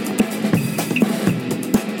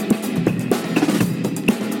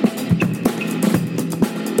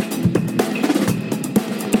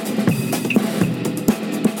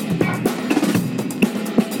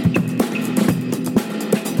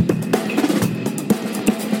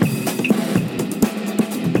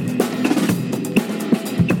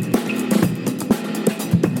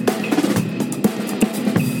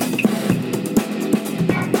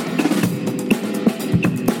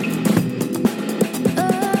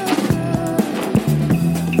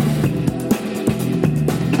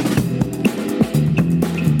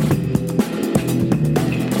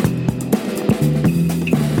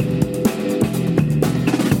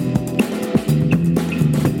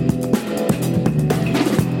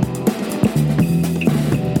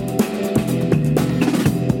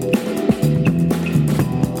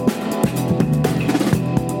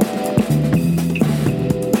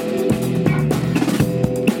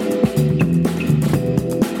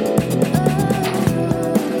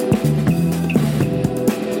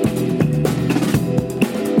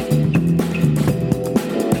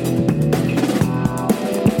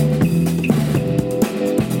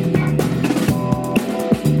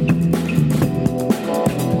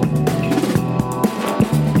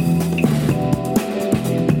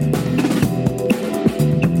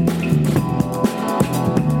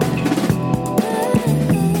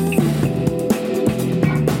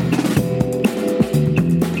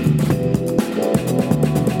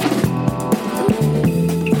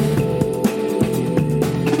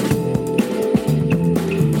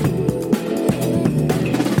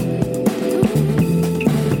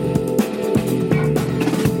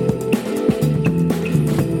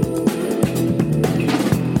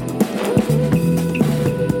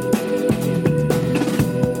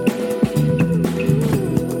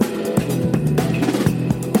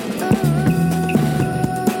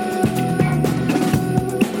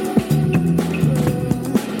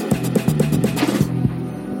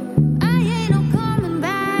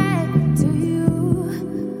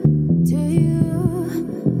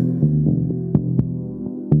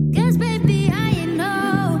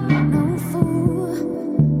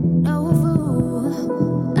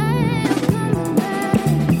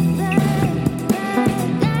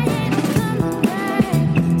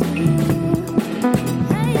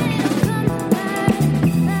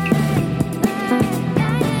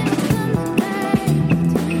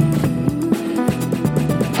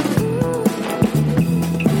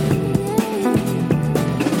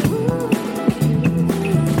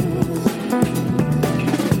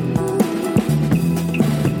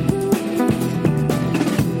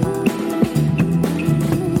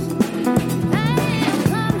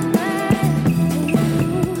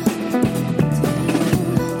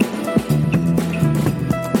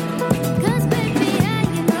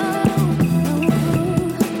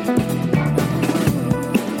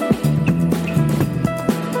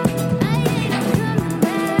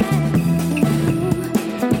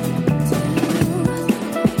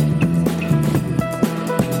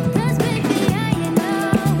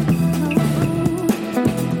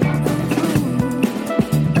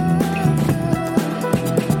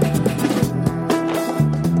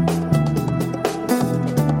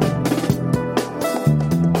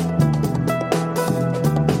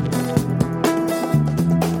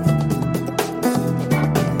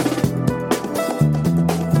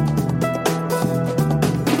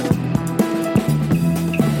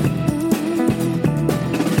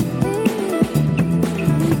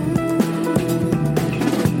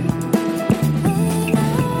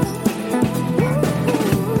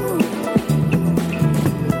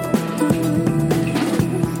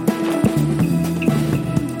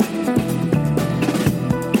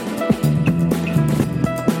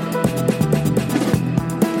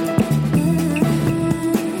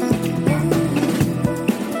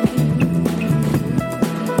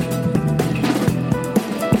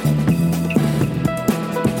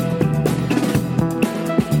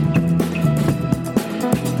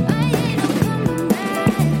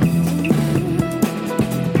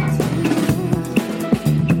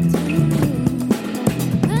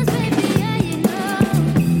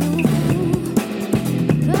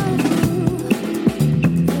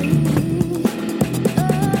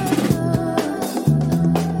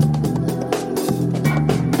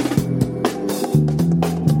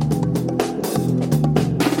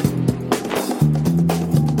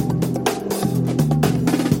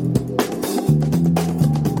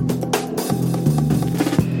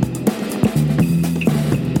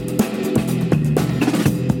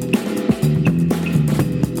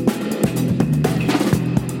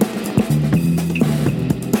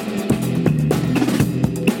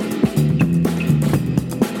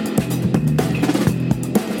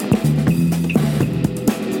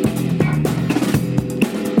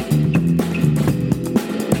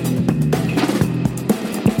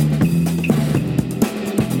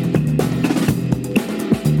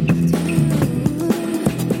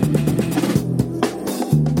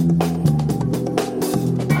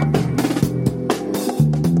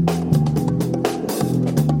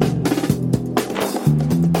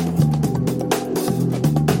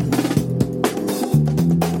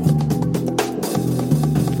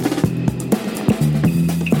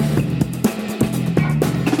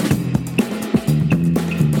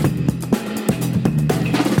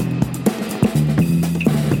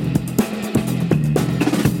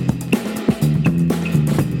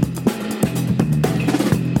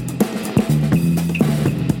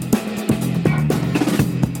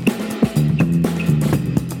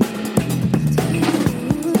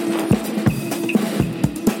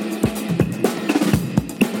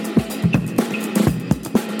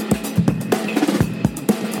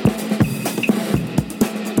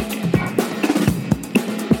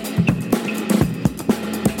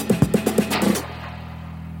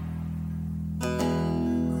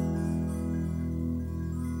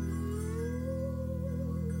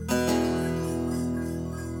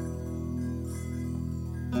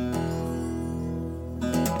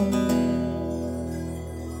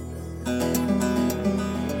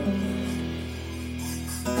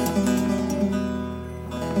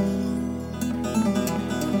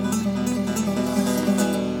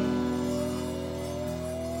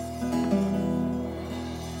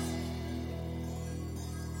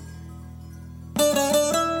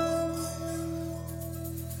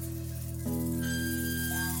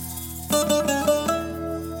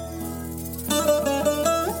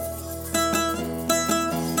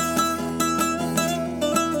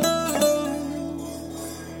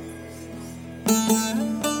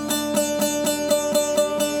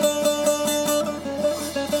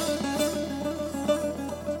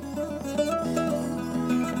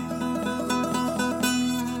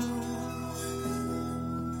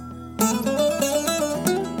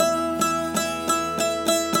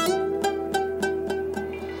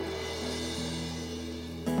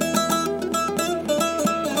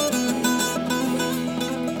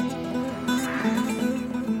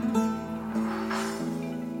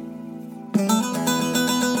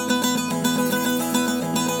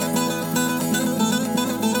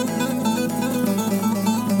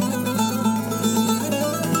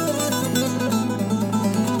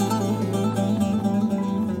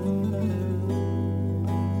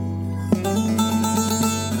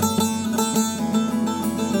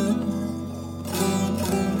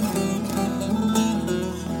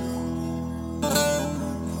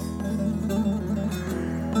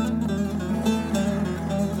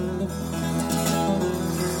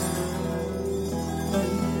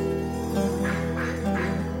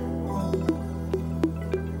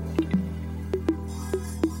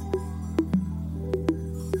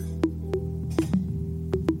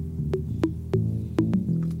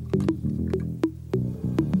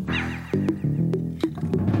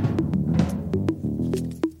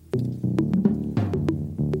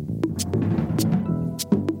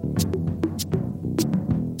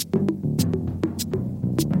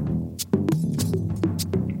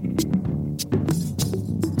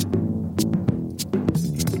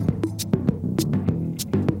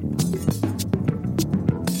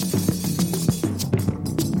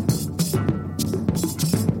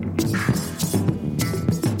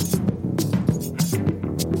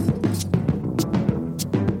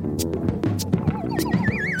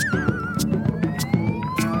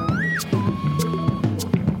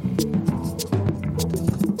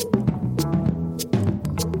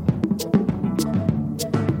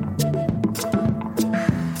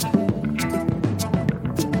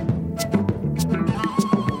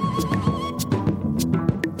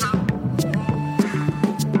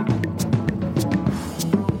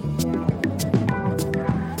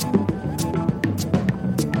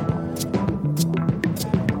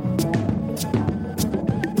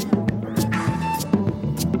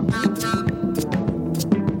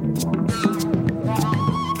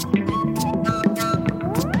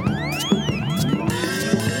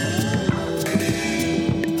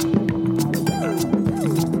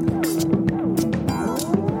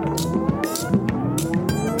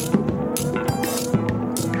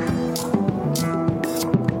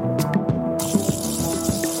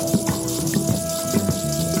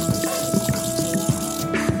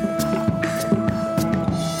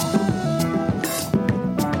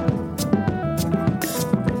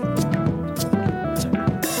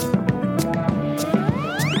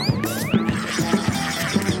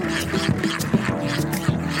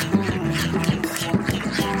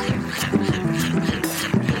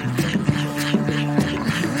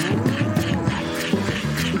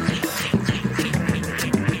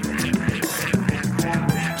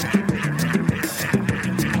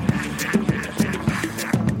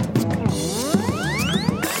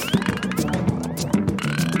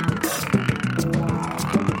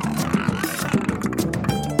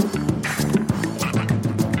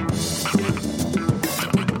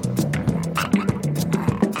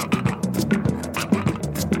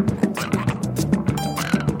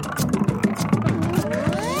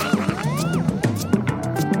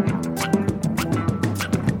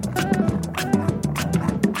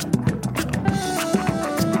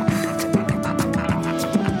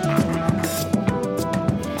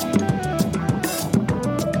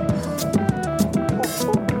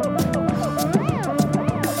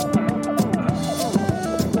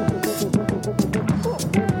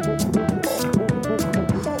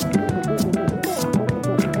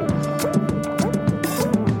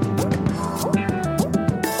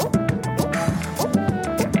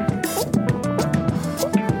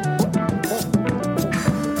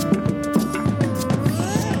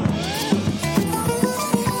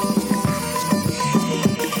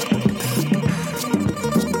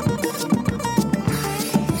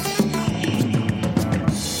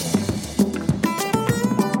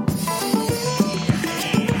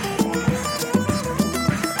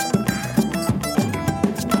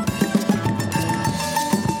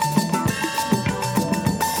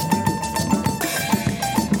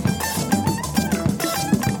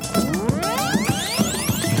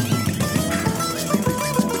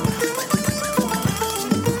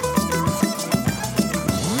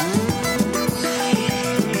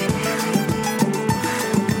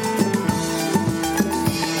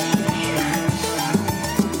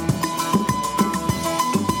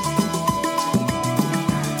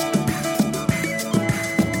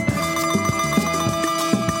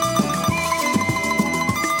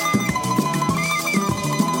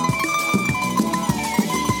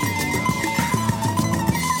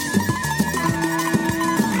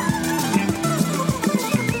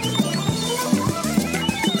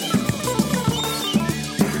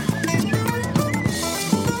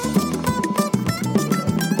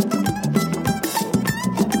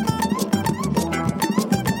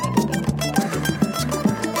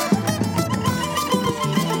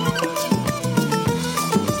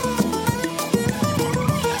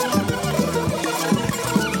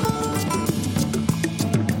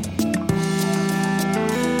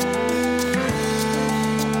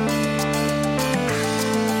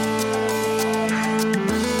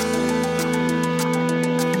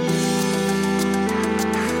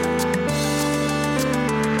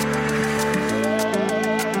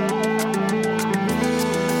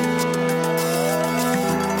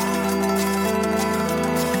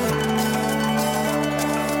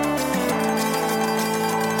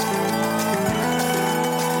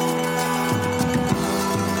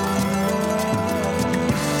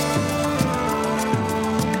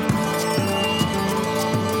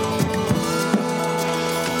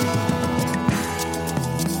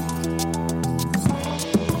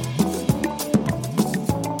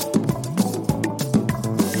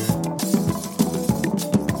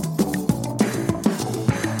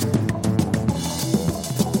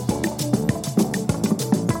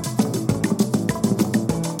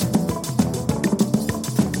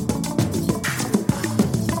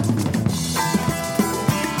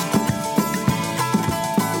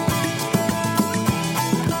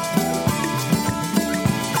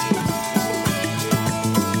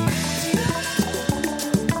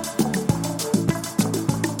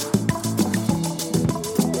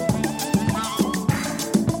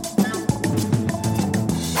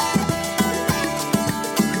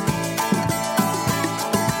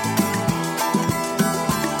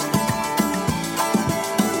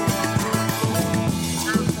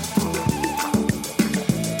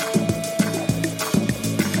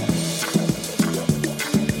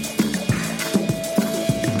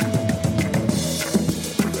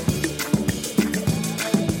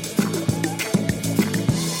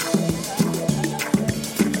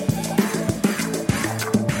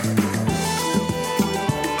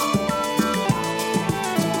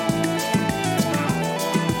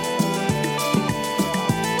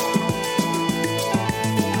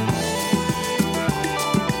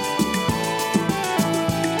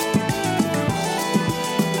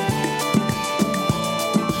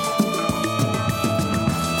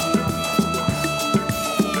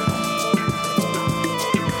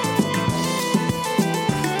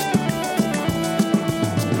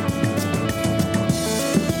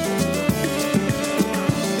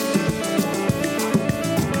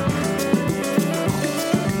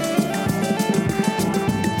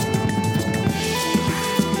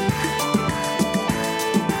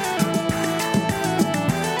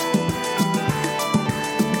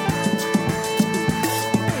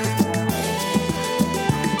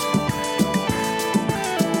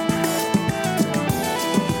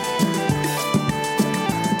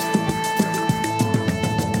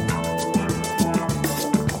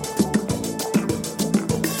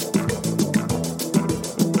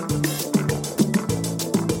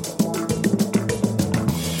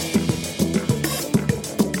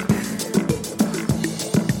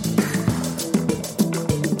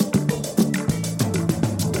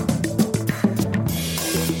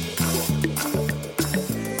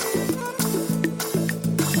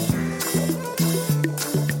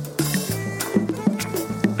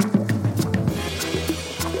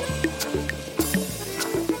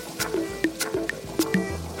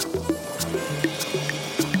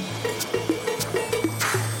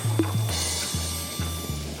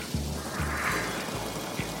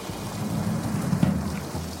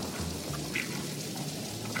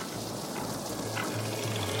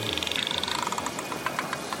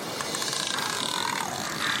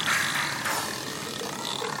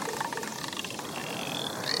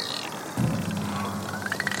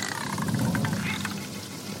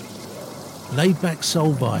 laid-back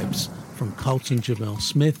soul vibes from Carlton Jamel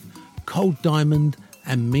Smith, Cold Diamond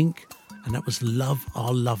and Mink, and that was Love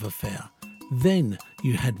Our Love Affair. Then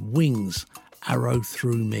you had Wings, Arrow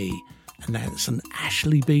Through Me, and that's an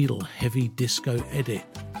Ashley Beedle heavy disco edit.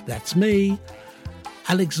 That's me.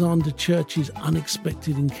 Alexander Church's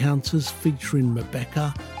Unexpected Encounters featuring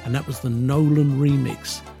Rebecca, and that was the Nolan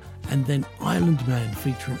remix. And then Island Man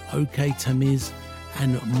featuring OK Tamiz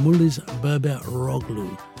and Muliz Berber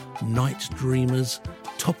Roglu, Night Dreamers,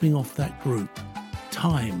 topping off that group.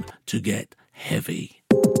 Time to get heavy.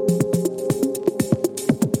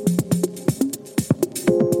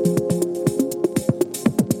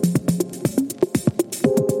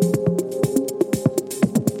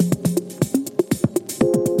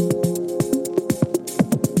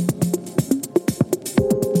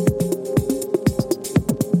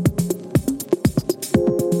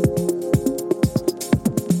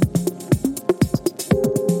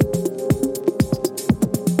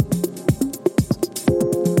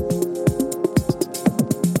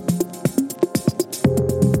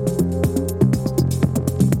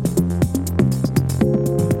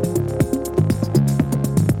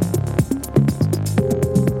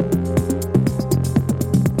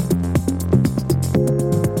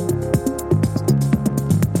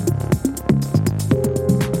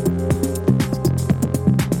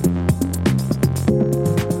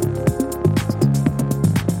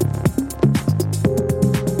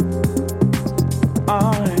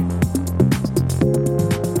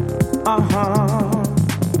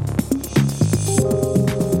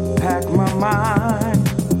 Pack my mind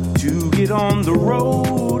to get on the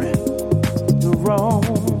road,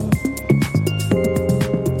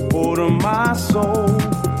 Order my soul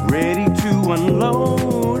ready to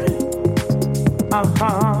unload.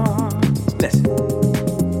 Listen.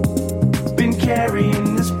 Been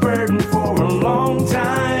carrying this burden for a long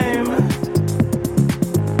time.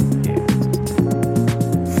 Yeah.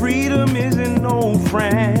 Freedom is an old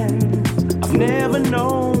friend I've never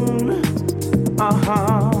known.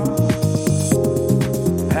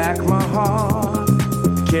 Pack my heart,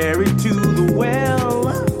 carry to the well.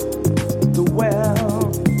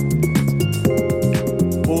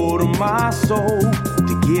 Order my soul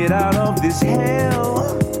to get out of this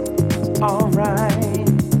hell. Alright.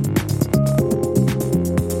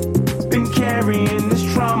 Been carrying this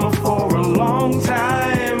trauma for a long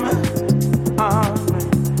time.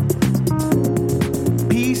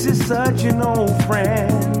 Peace is such an old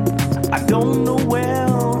friend I don't know well.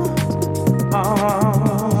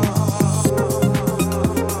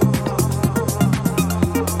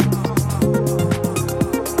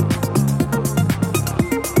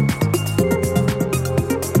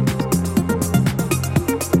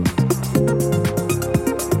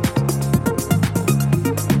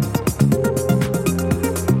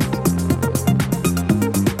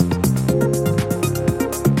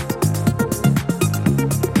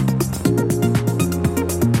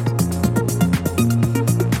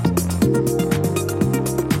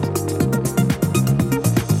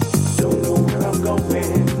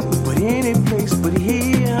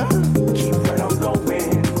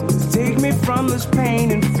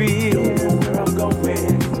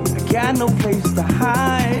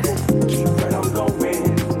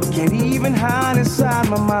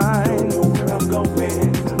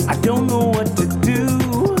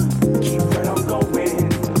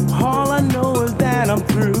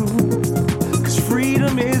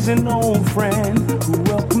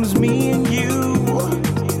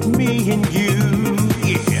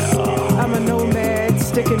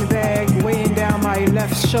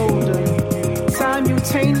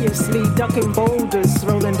 Ducking boulders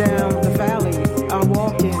rolling down the valley I'm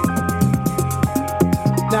walking.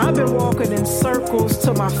 Now I've been walking in circles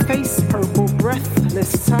till my face purple,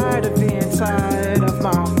 breathless, tired of being tired of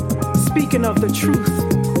my speaking of the truth,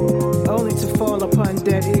 only to fall upon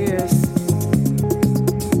dead ears.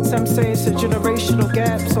 Some say it's a generational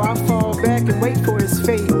gap, so I fall back and wait for his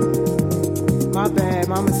fate. My bad,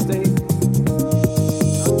 my mistake.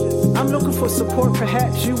 I'm looking for support,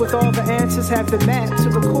 perhaps you with all the answers have the map to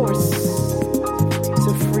the course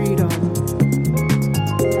to freedom.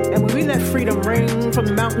 And when we let freedom ring from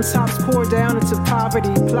the mountaintops, pour down into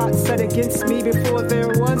poverty, plots set against me before there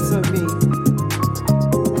was a me.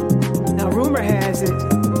 Now rumor has it,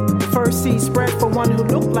 the first seed spread for one who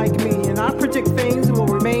looked like me, and I predict things will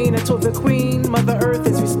remain until the Queen, Mother Earth,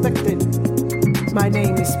 is respected. My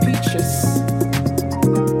name is Peaches.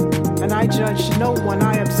 And I judge no one,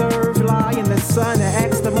 I observe, lie in the sun, and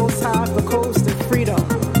ask the Most High for coast of freedom.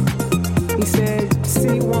 He said,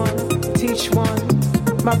 see one, teach one.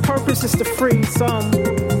 My purpose is to free some,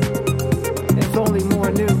 if only more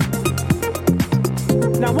new.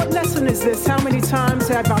 Now what lesson is this? How many times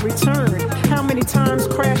have I returned? How many times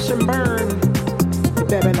crash and burn?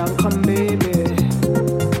 Baby, now come, baby.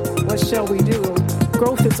 What shall we do?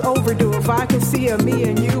 Growth is overdue. If I can see a me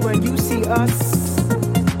and you see us,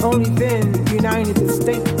 only then, United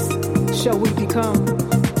States, shall we become.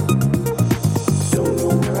 Don't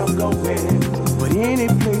know where I'm going, but any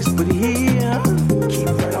place but here. Keep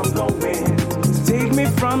right on going. Take me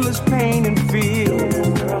from this pain and fear. Don't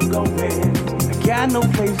know where I'm going. I got no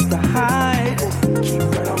place to hide. Keep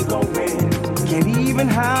right on going. Can't even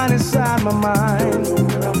hide inside my mind. Don't know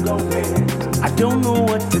where I'm going. I don't know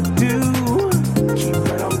what to do. Keep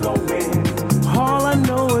right on going. All I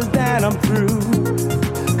know is that I'm through.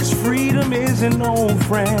 Cause freedom is an old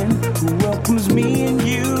friend who welcomes me and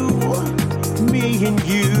you. Me and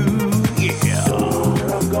you. Yeah. Don't know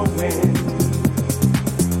where I'm going.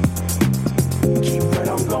 Keep right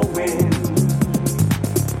on going.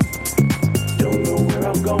 Don't know where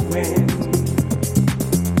I'm going.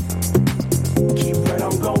 Keep right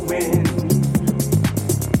on going.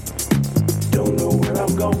 Don't know where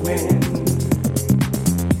I'm going.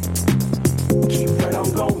 Keep right on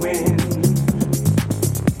going.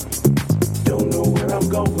 Don't know where I'm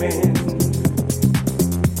going.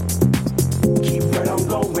 Keep right on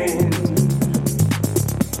going.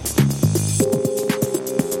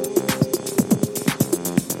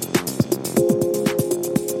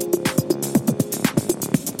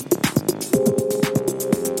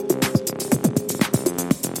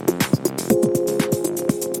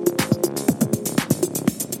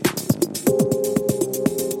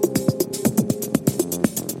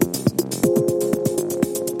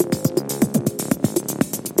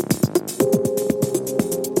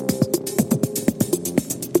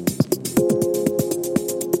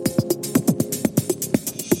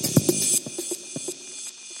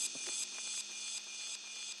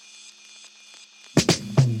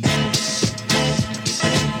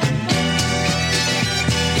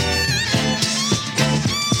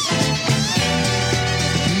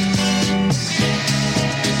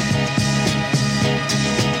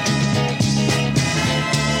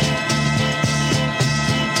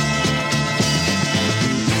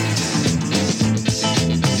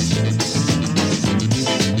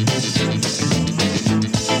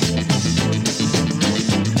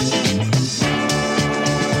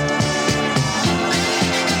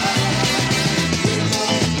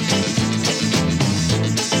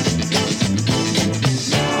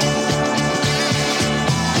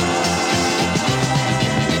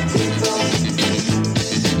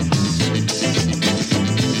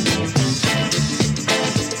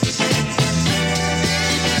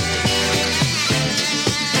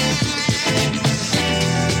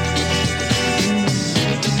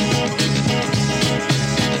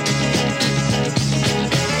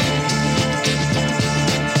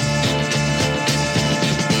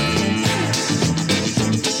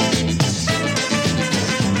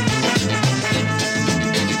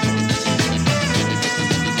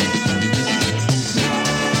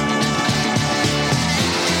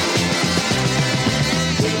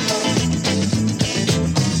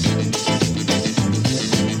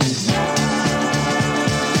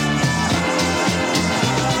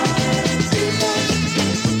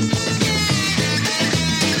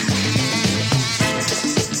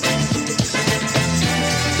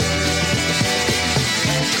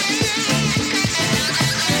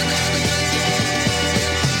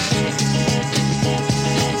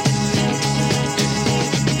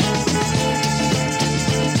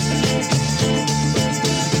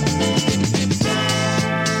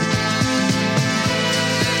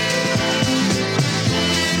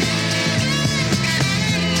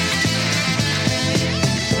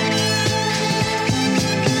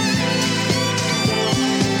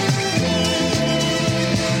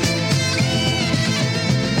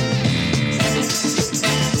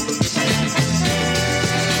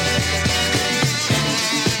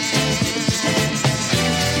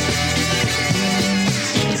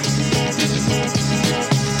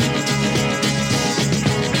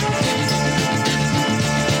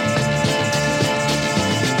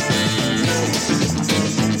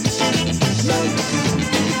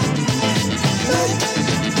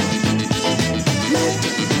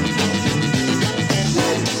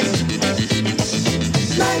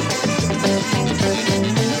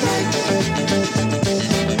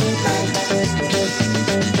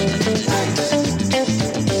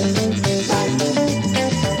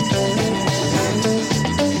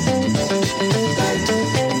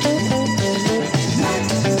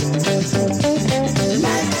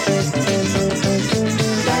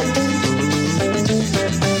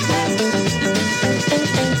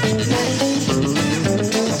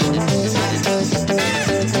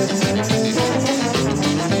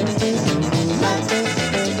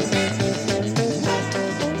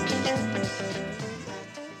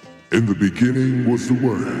 In the beginning was the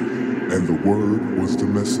Word, and the Word was the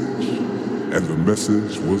message, and the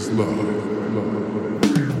message was love.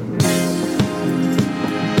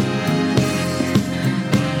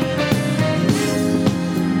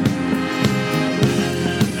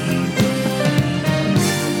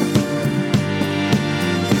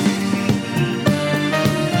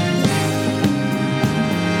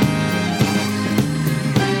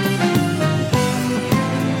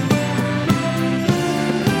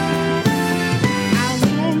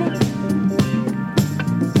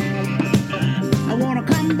 I wanna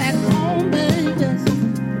come back home, baby.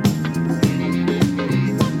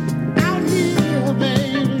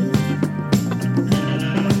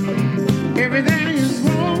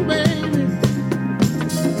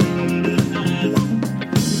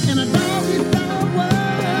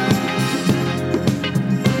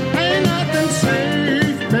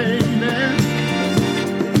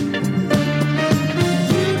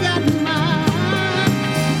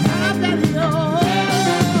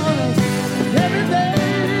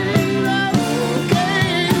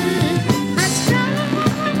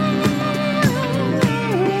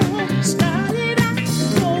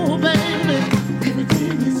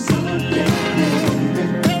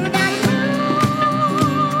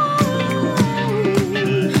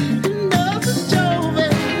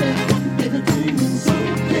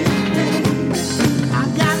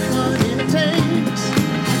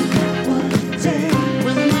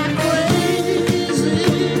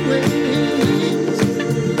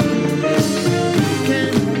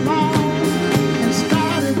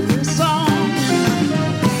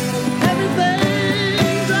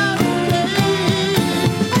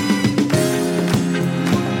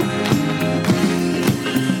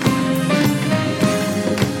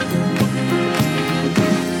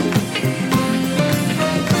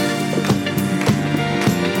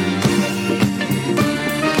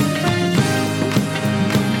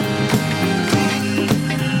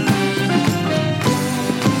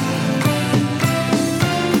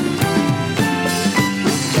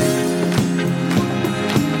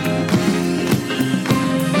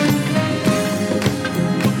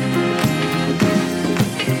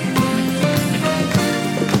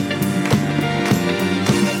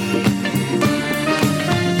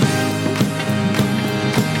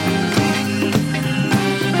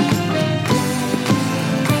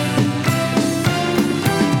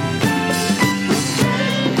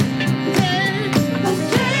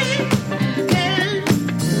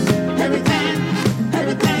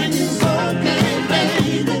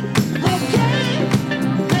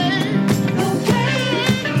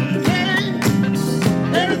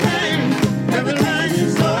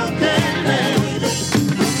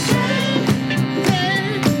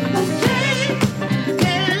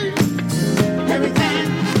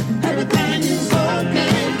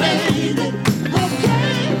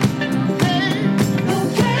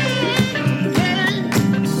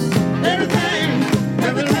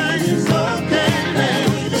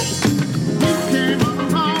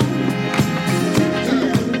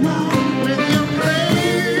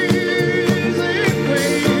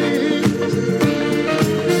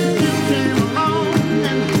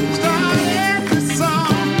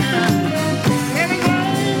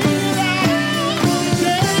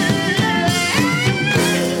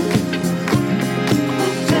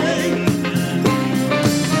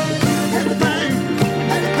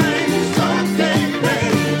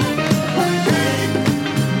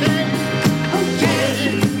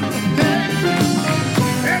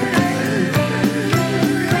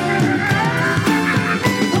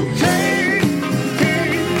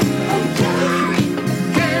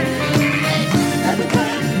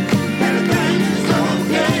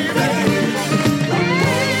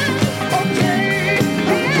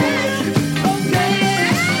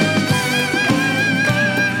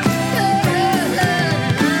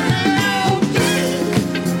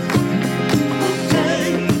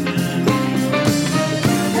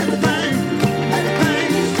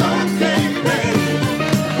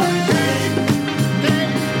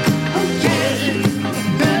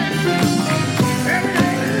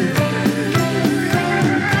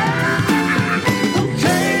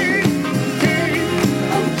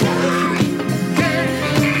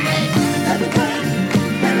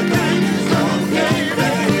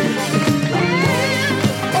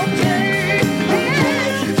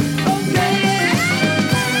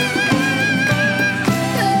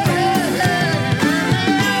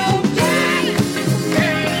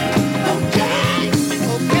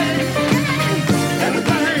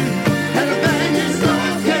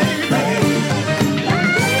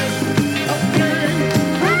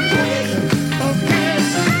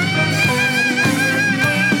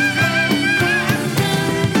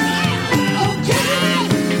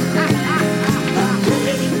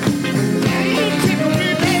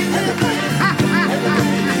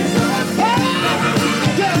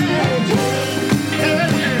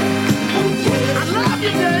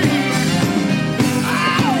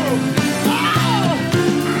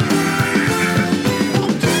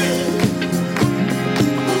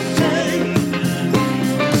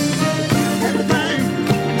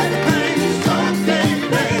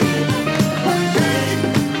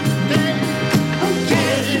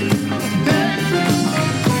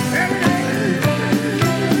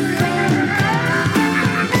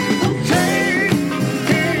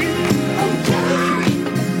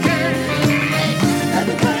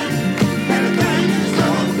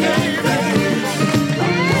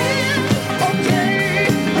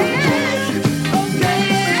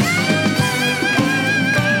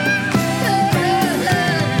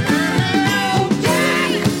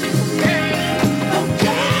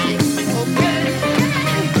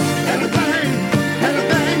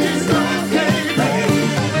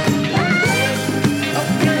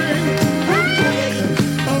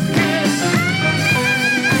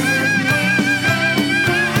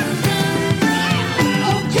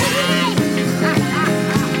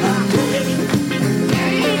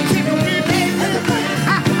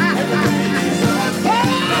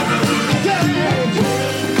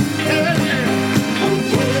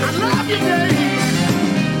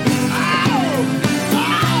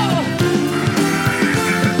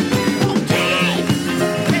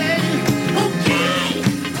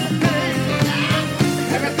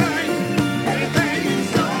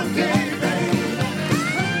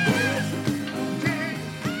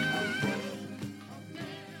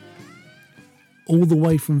 all the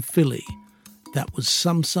way from Philly, that was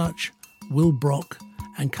Some Such, Will Brock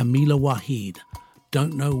and Camila Wahid,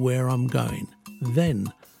 Don't Know Where I'm Going.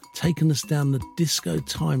 Then, taking us down the disco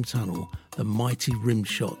time tunnel, the mighty rim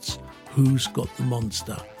shots, Who's Got the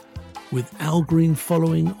Monster, with Al Green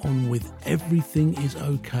following on with Everything Is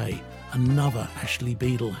Okay, another Ashley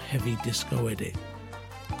Beedle heavy disco edit.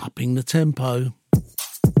 Upping the tempo.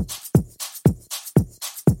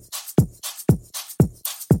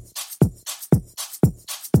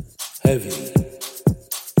 Heavy,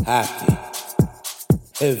 happy,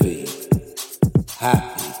 heavy,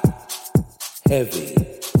 happy, heavy,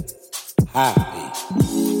 happy.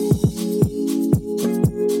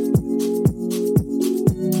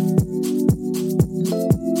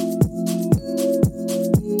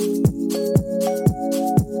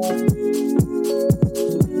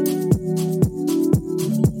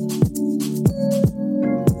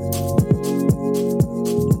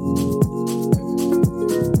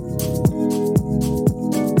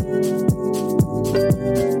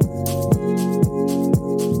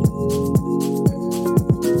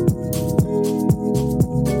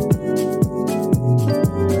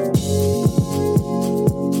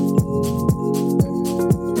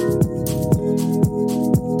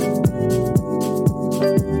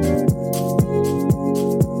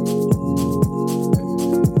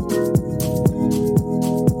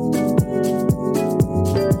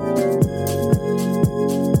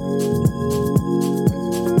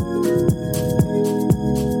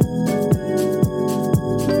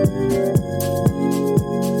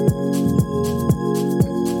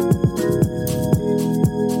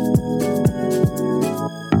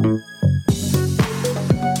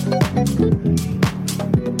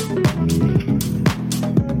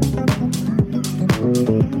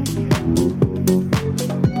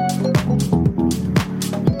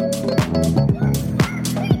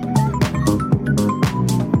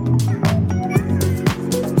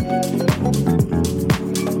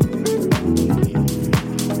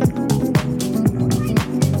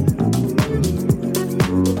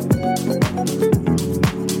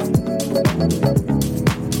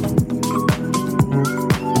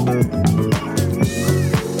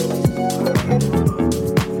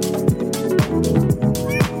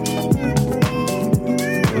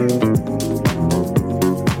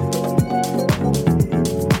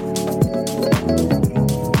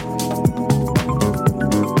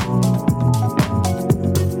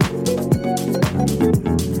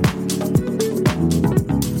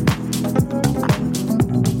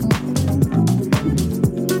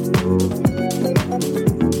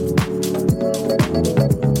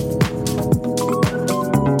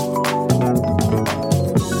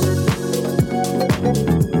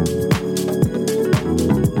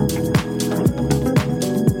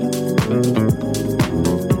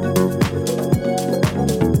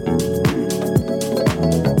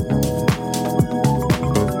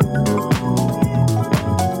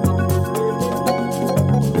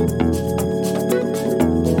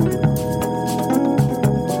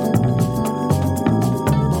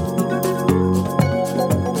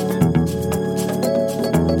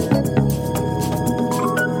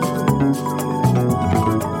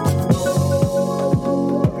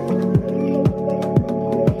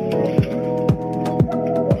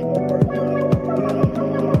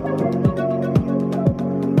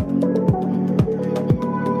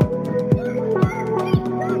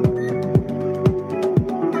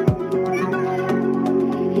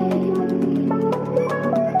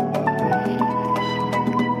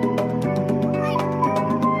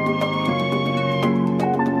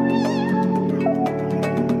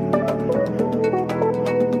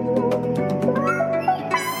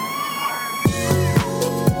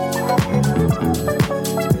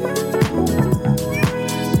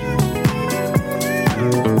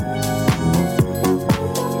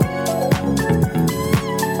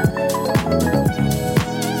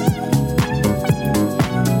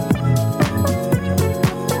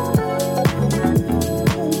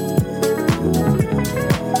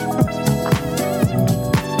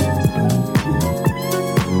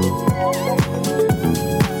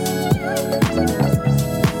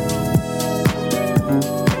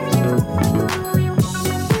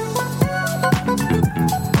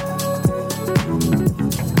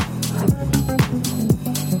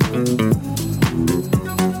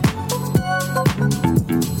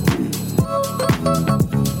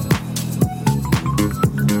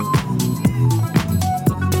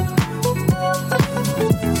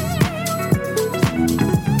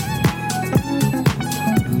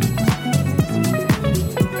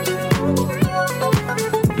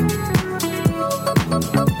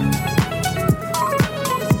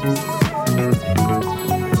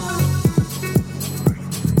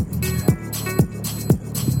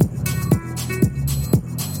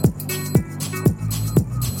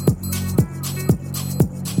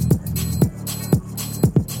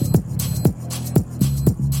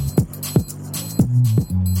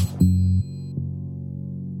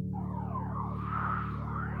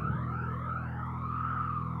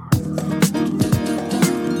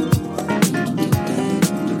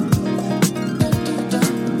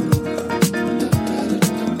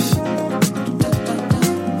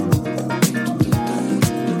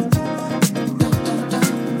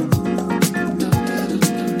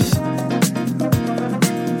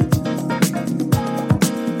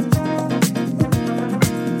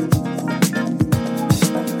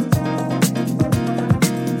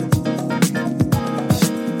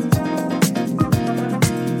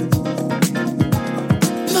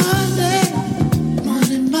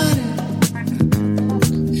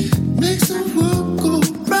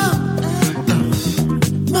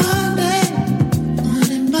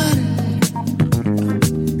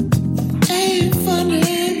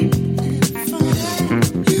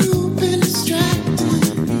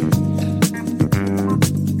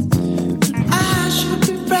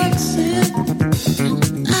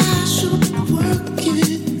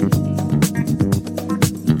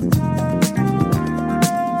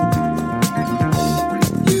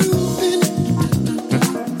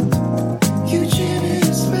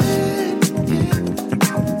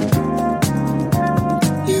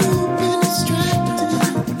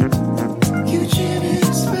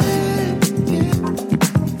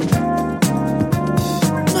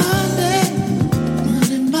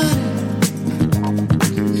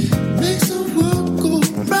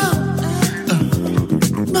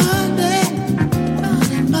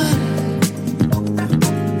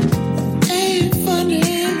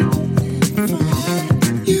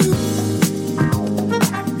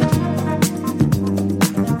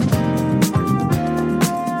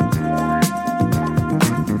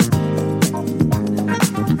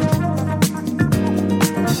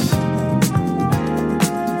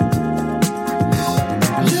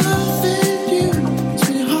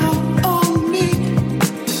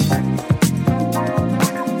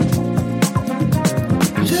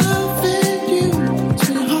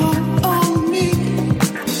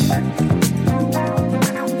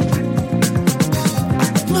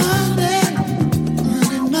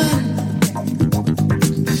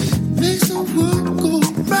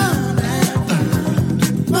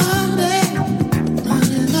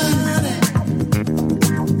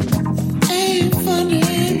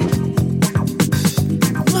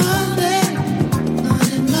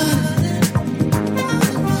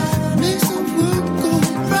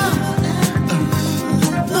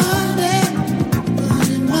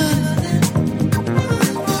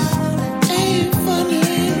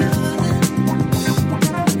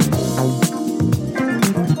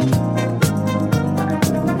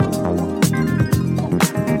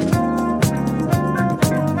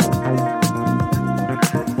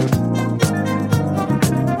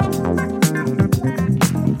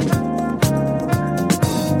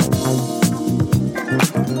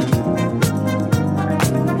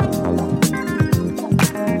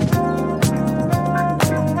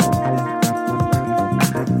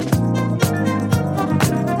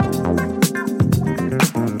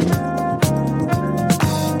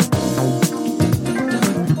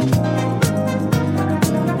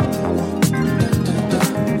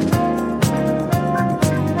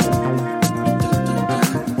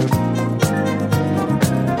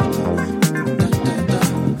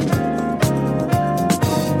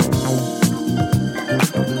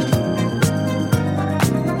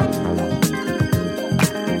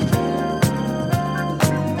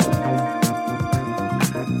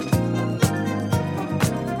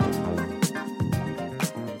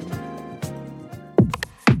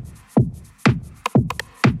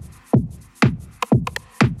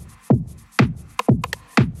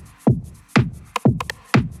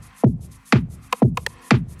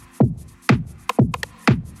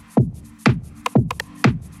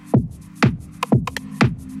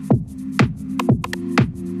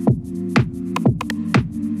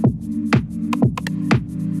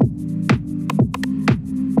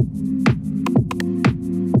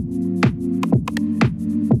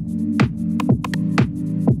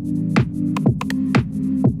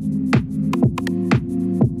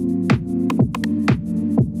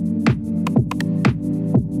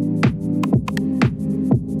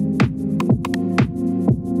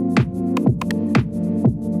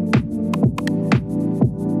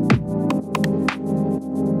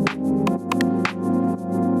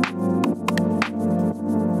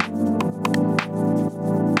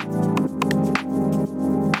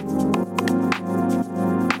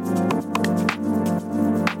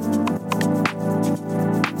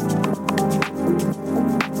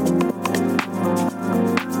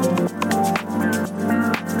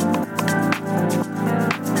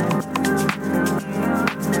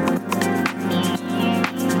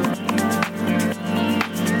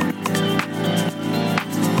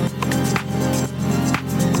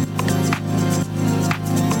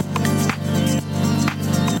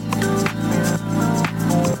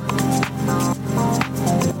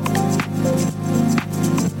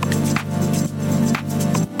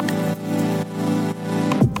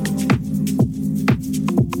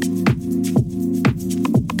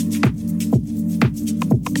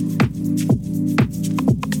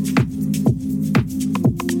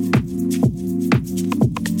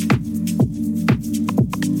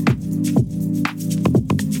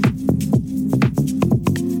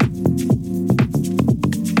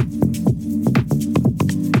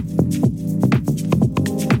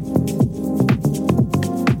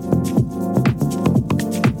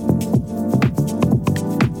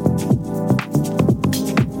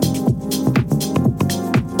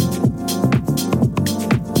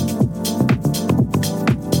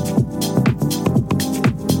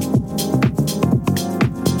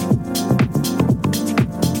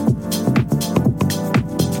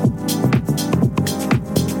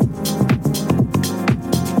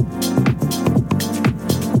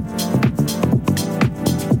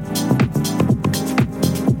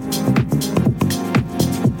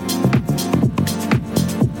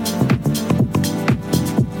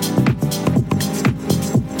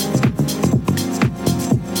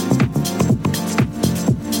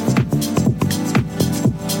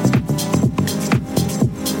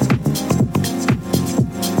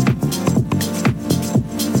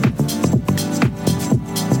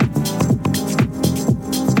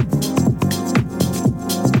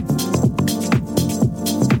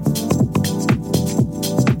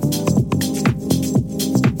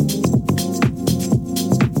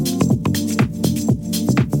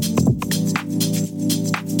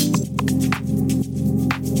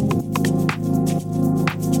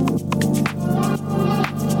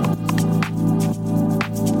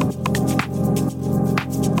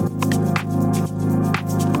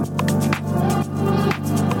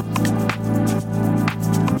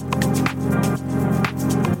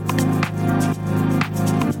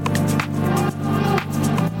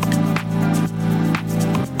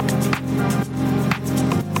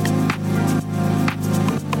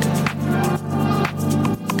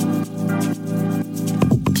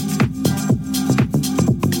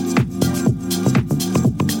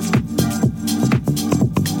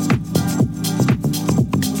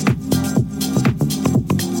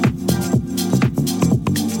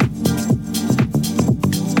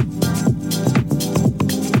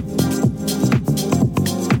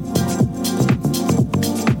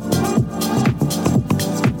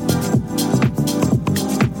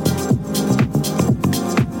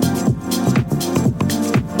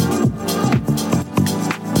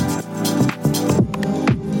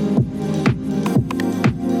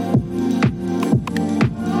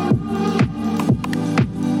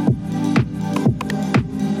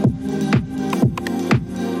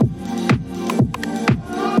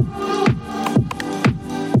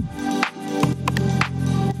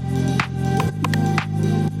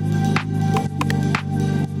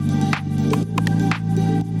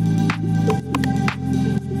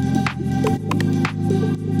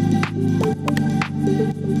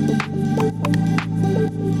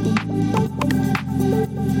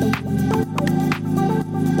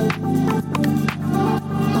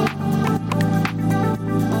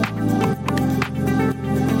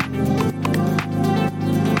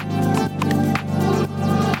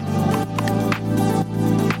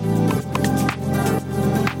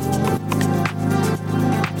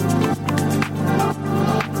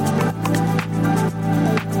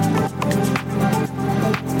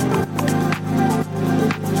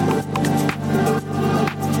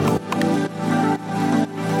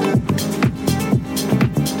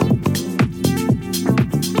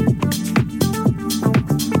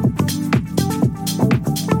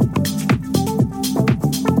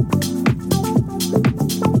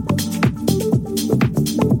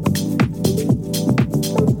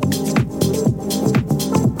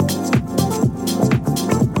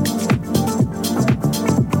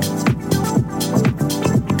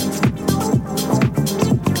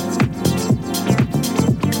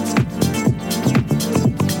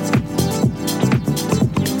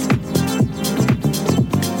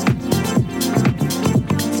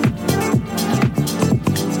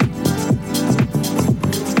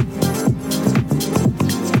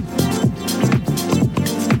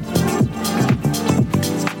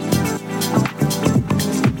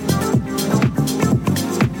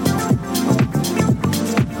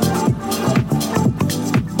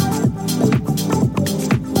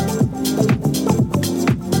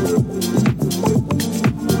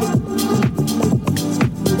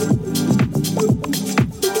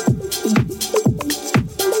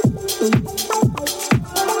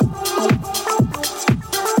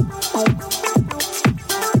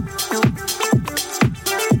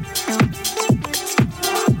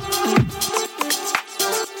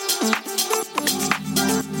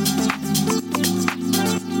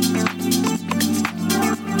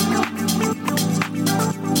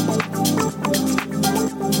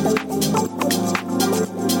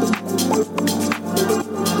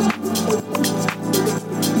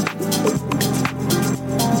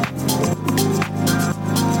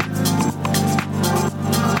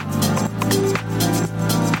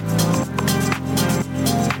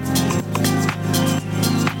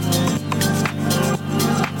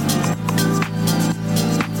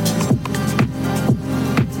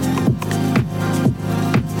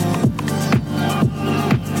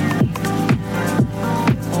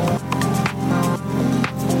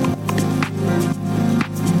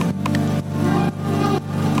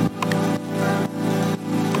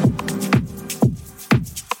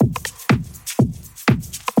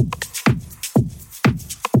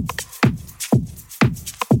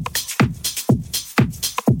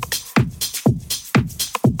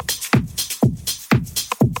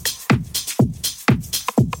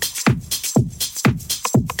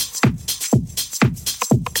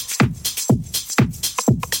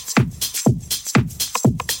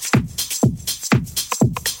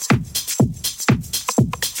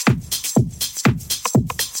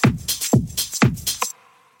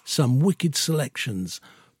 some wicked selections.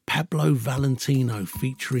 Pablo Valentino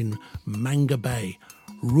featuring Manga Bay,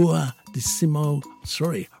 Rua de Cimo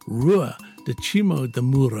de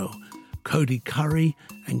Muro, Cody Curry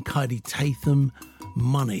and Kaidi Tatham,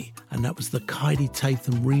 Money, and that was the Kaidi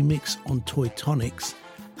Tatham remix on Toy Tonics.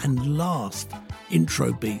 And last,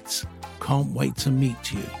 Intro Beats, Can't Wait to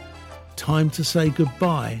Meet You. Time to say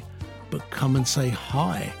goodbye, but come and say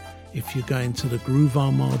hi if you're going to the Groove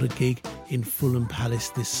Armada gig in Fulham Palace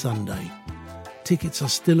this Sunday. Tickets are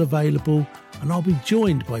still available, and I'll be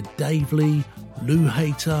joined by Dave Lee, Lou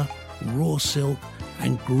Hater, Raw Silk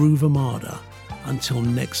and Groove Armada. Until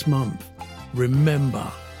next month, remember,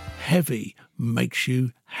 heavy makes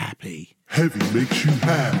you happy. Heavy makes you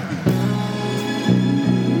happy.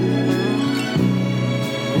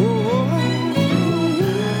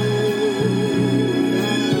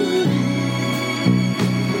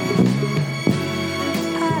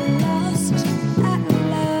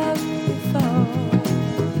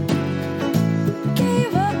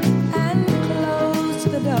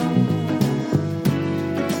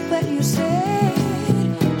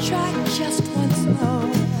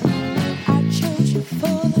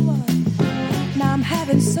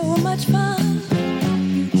 So much fun.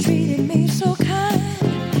 You treated me so kind.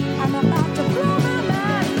 I'm about to blow my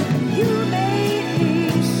mind. You made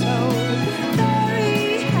me so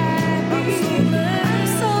very happy. I'm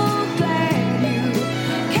so glad you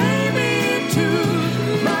came into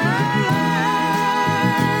my life.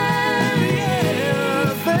 Yeah,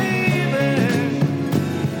 baby.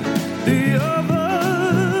 The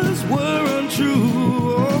others were untrue.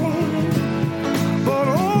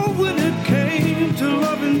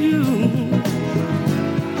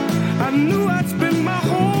 I knew I'd spend my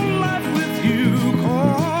whole life with you,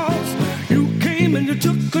 'cause you came and you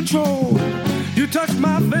took control. You touched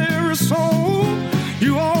my very soul.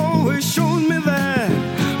 You always showed me that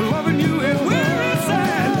loving you is where it's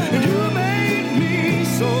at. You made me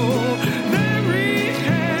so very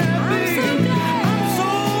happy. I'm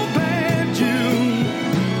so glad you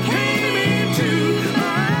came into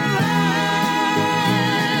my life.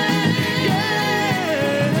 Yeah,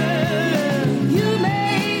 you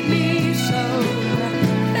made me so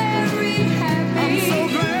very happy.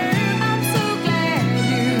 I'm so glad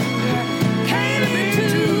you came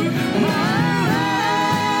into my life.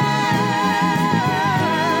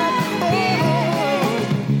 Oh,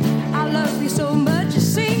 I love you so much, it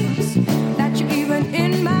seems that you're even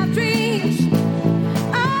in my dreams.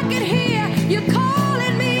 I can hear you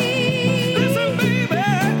calling me. Listen, baby,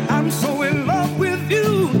 I'm so in love with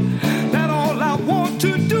you that all I want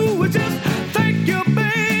to do is just thank you,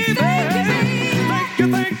 baby. Thank you,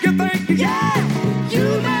 thank you, thank you. Yeah, you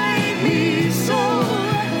made me so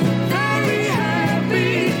very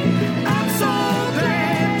happy. I'm so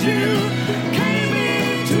glad you came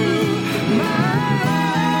into my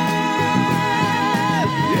life.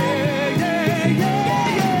 Yeah, yeah, yeah,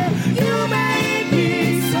 yeah. You made me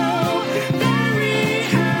so very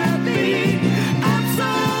happy. I'm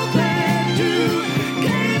so glad you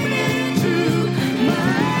came into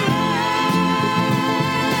my life.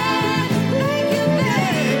 Thank you,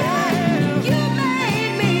 baby. You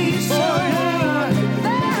made me so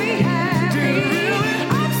very happy.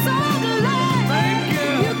 I'm so glad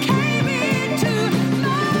you came into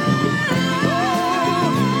my life.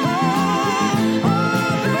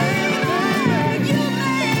 Oh, baby, you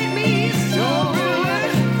made me so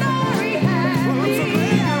very happy.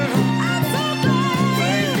 I'm so glad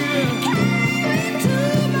you came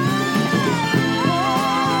into my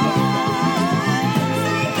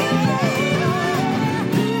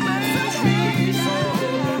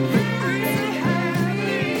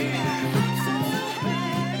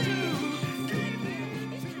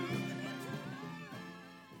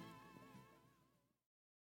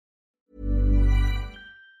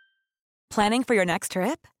Planning for your next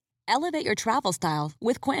trip? Elevate your travel style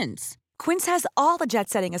with Quince. Quince has all the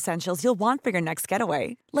jet-setting essentials you'll want for your next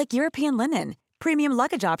getaway, like European linen, premium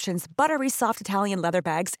luggage options, buttery soft Italian leather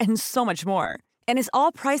bags, and so much more. And is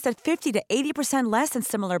all priced at 50 to 80% less than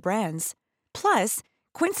similar brands. Plus,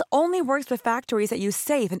 Quince only works with factories that use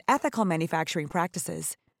safe and ethical manufacturing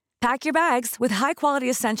practices. Pack your bags with high-quality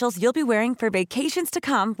essentials you'll be wearing for vacations to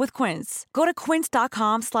come with Quince. Go to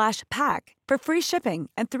quince.com/pack for free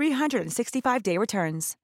shipping and 365-day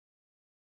returns.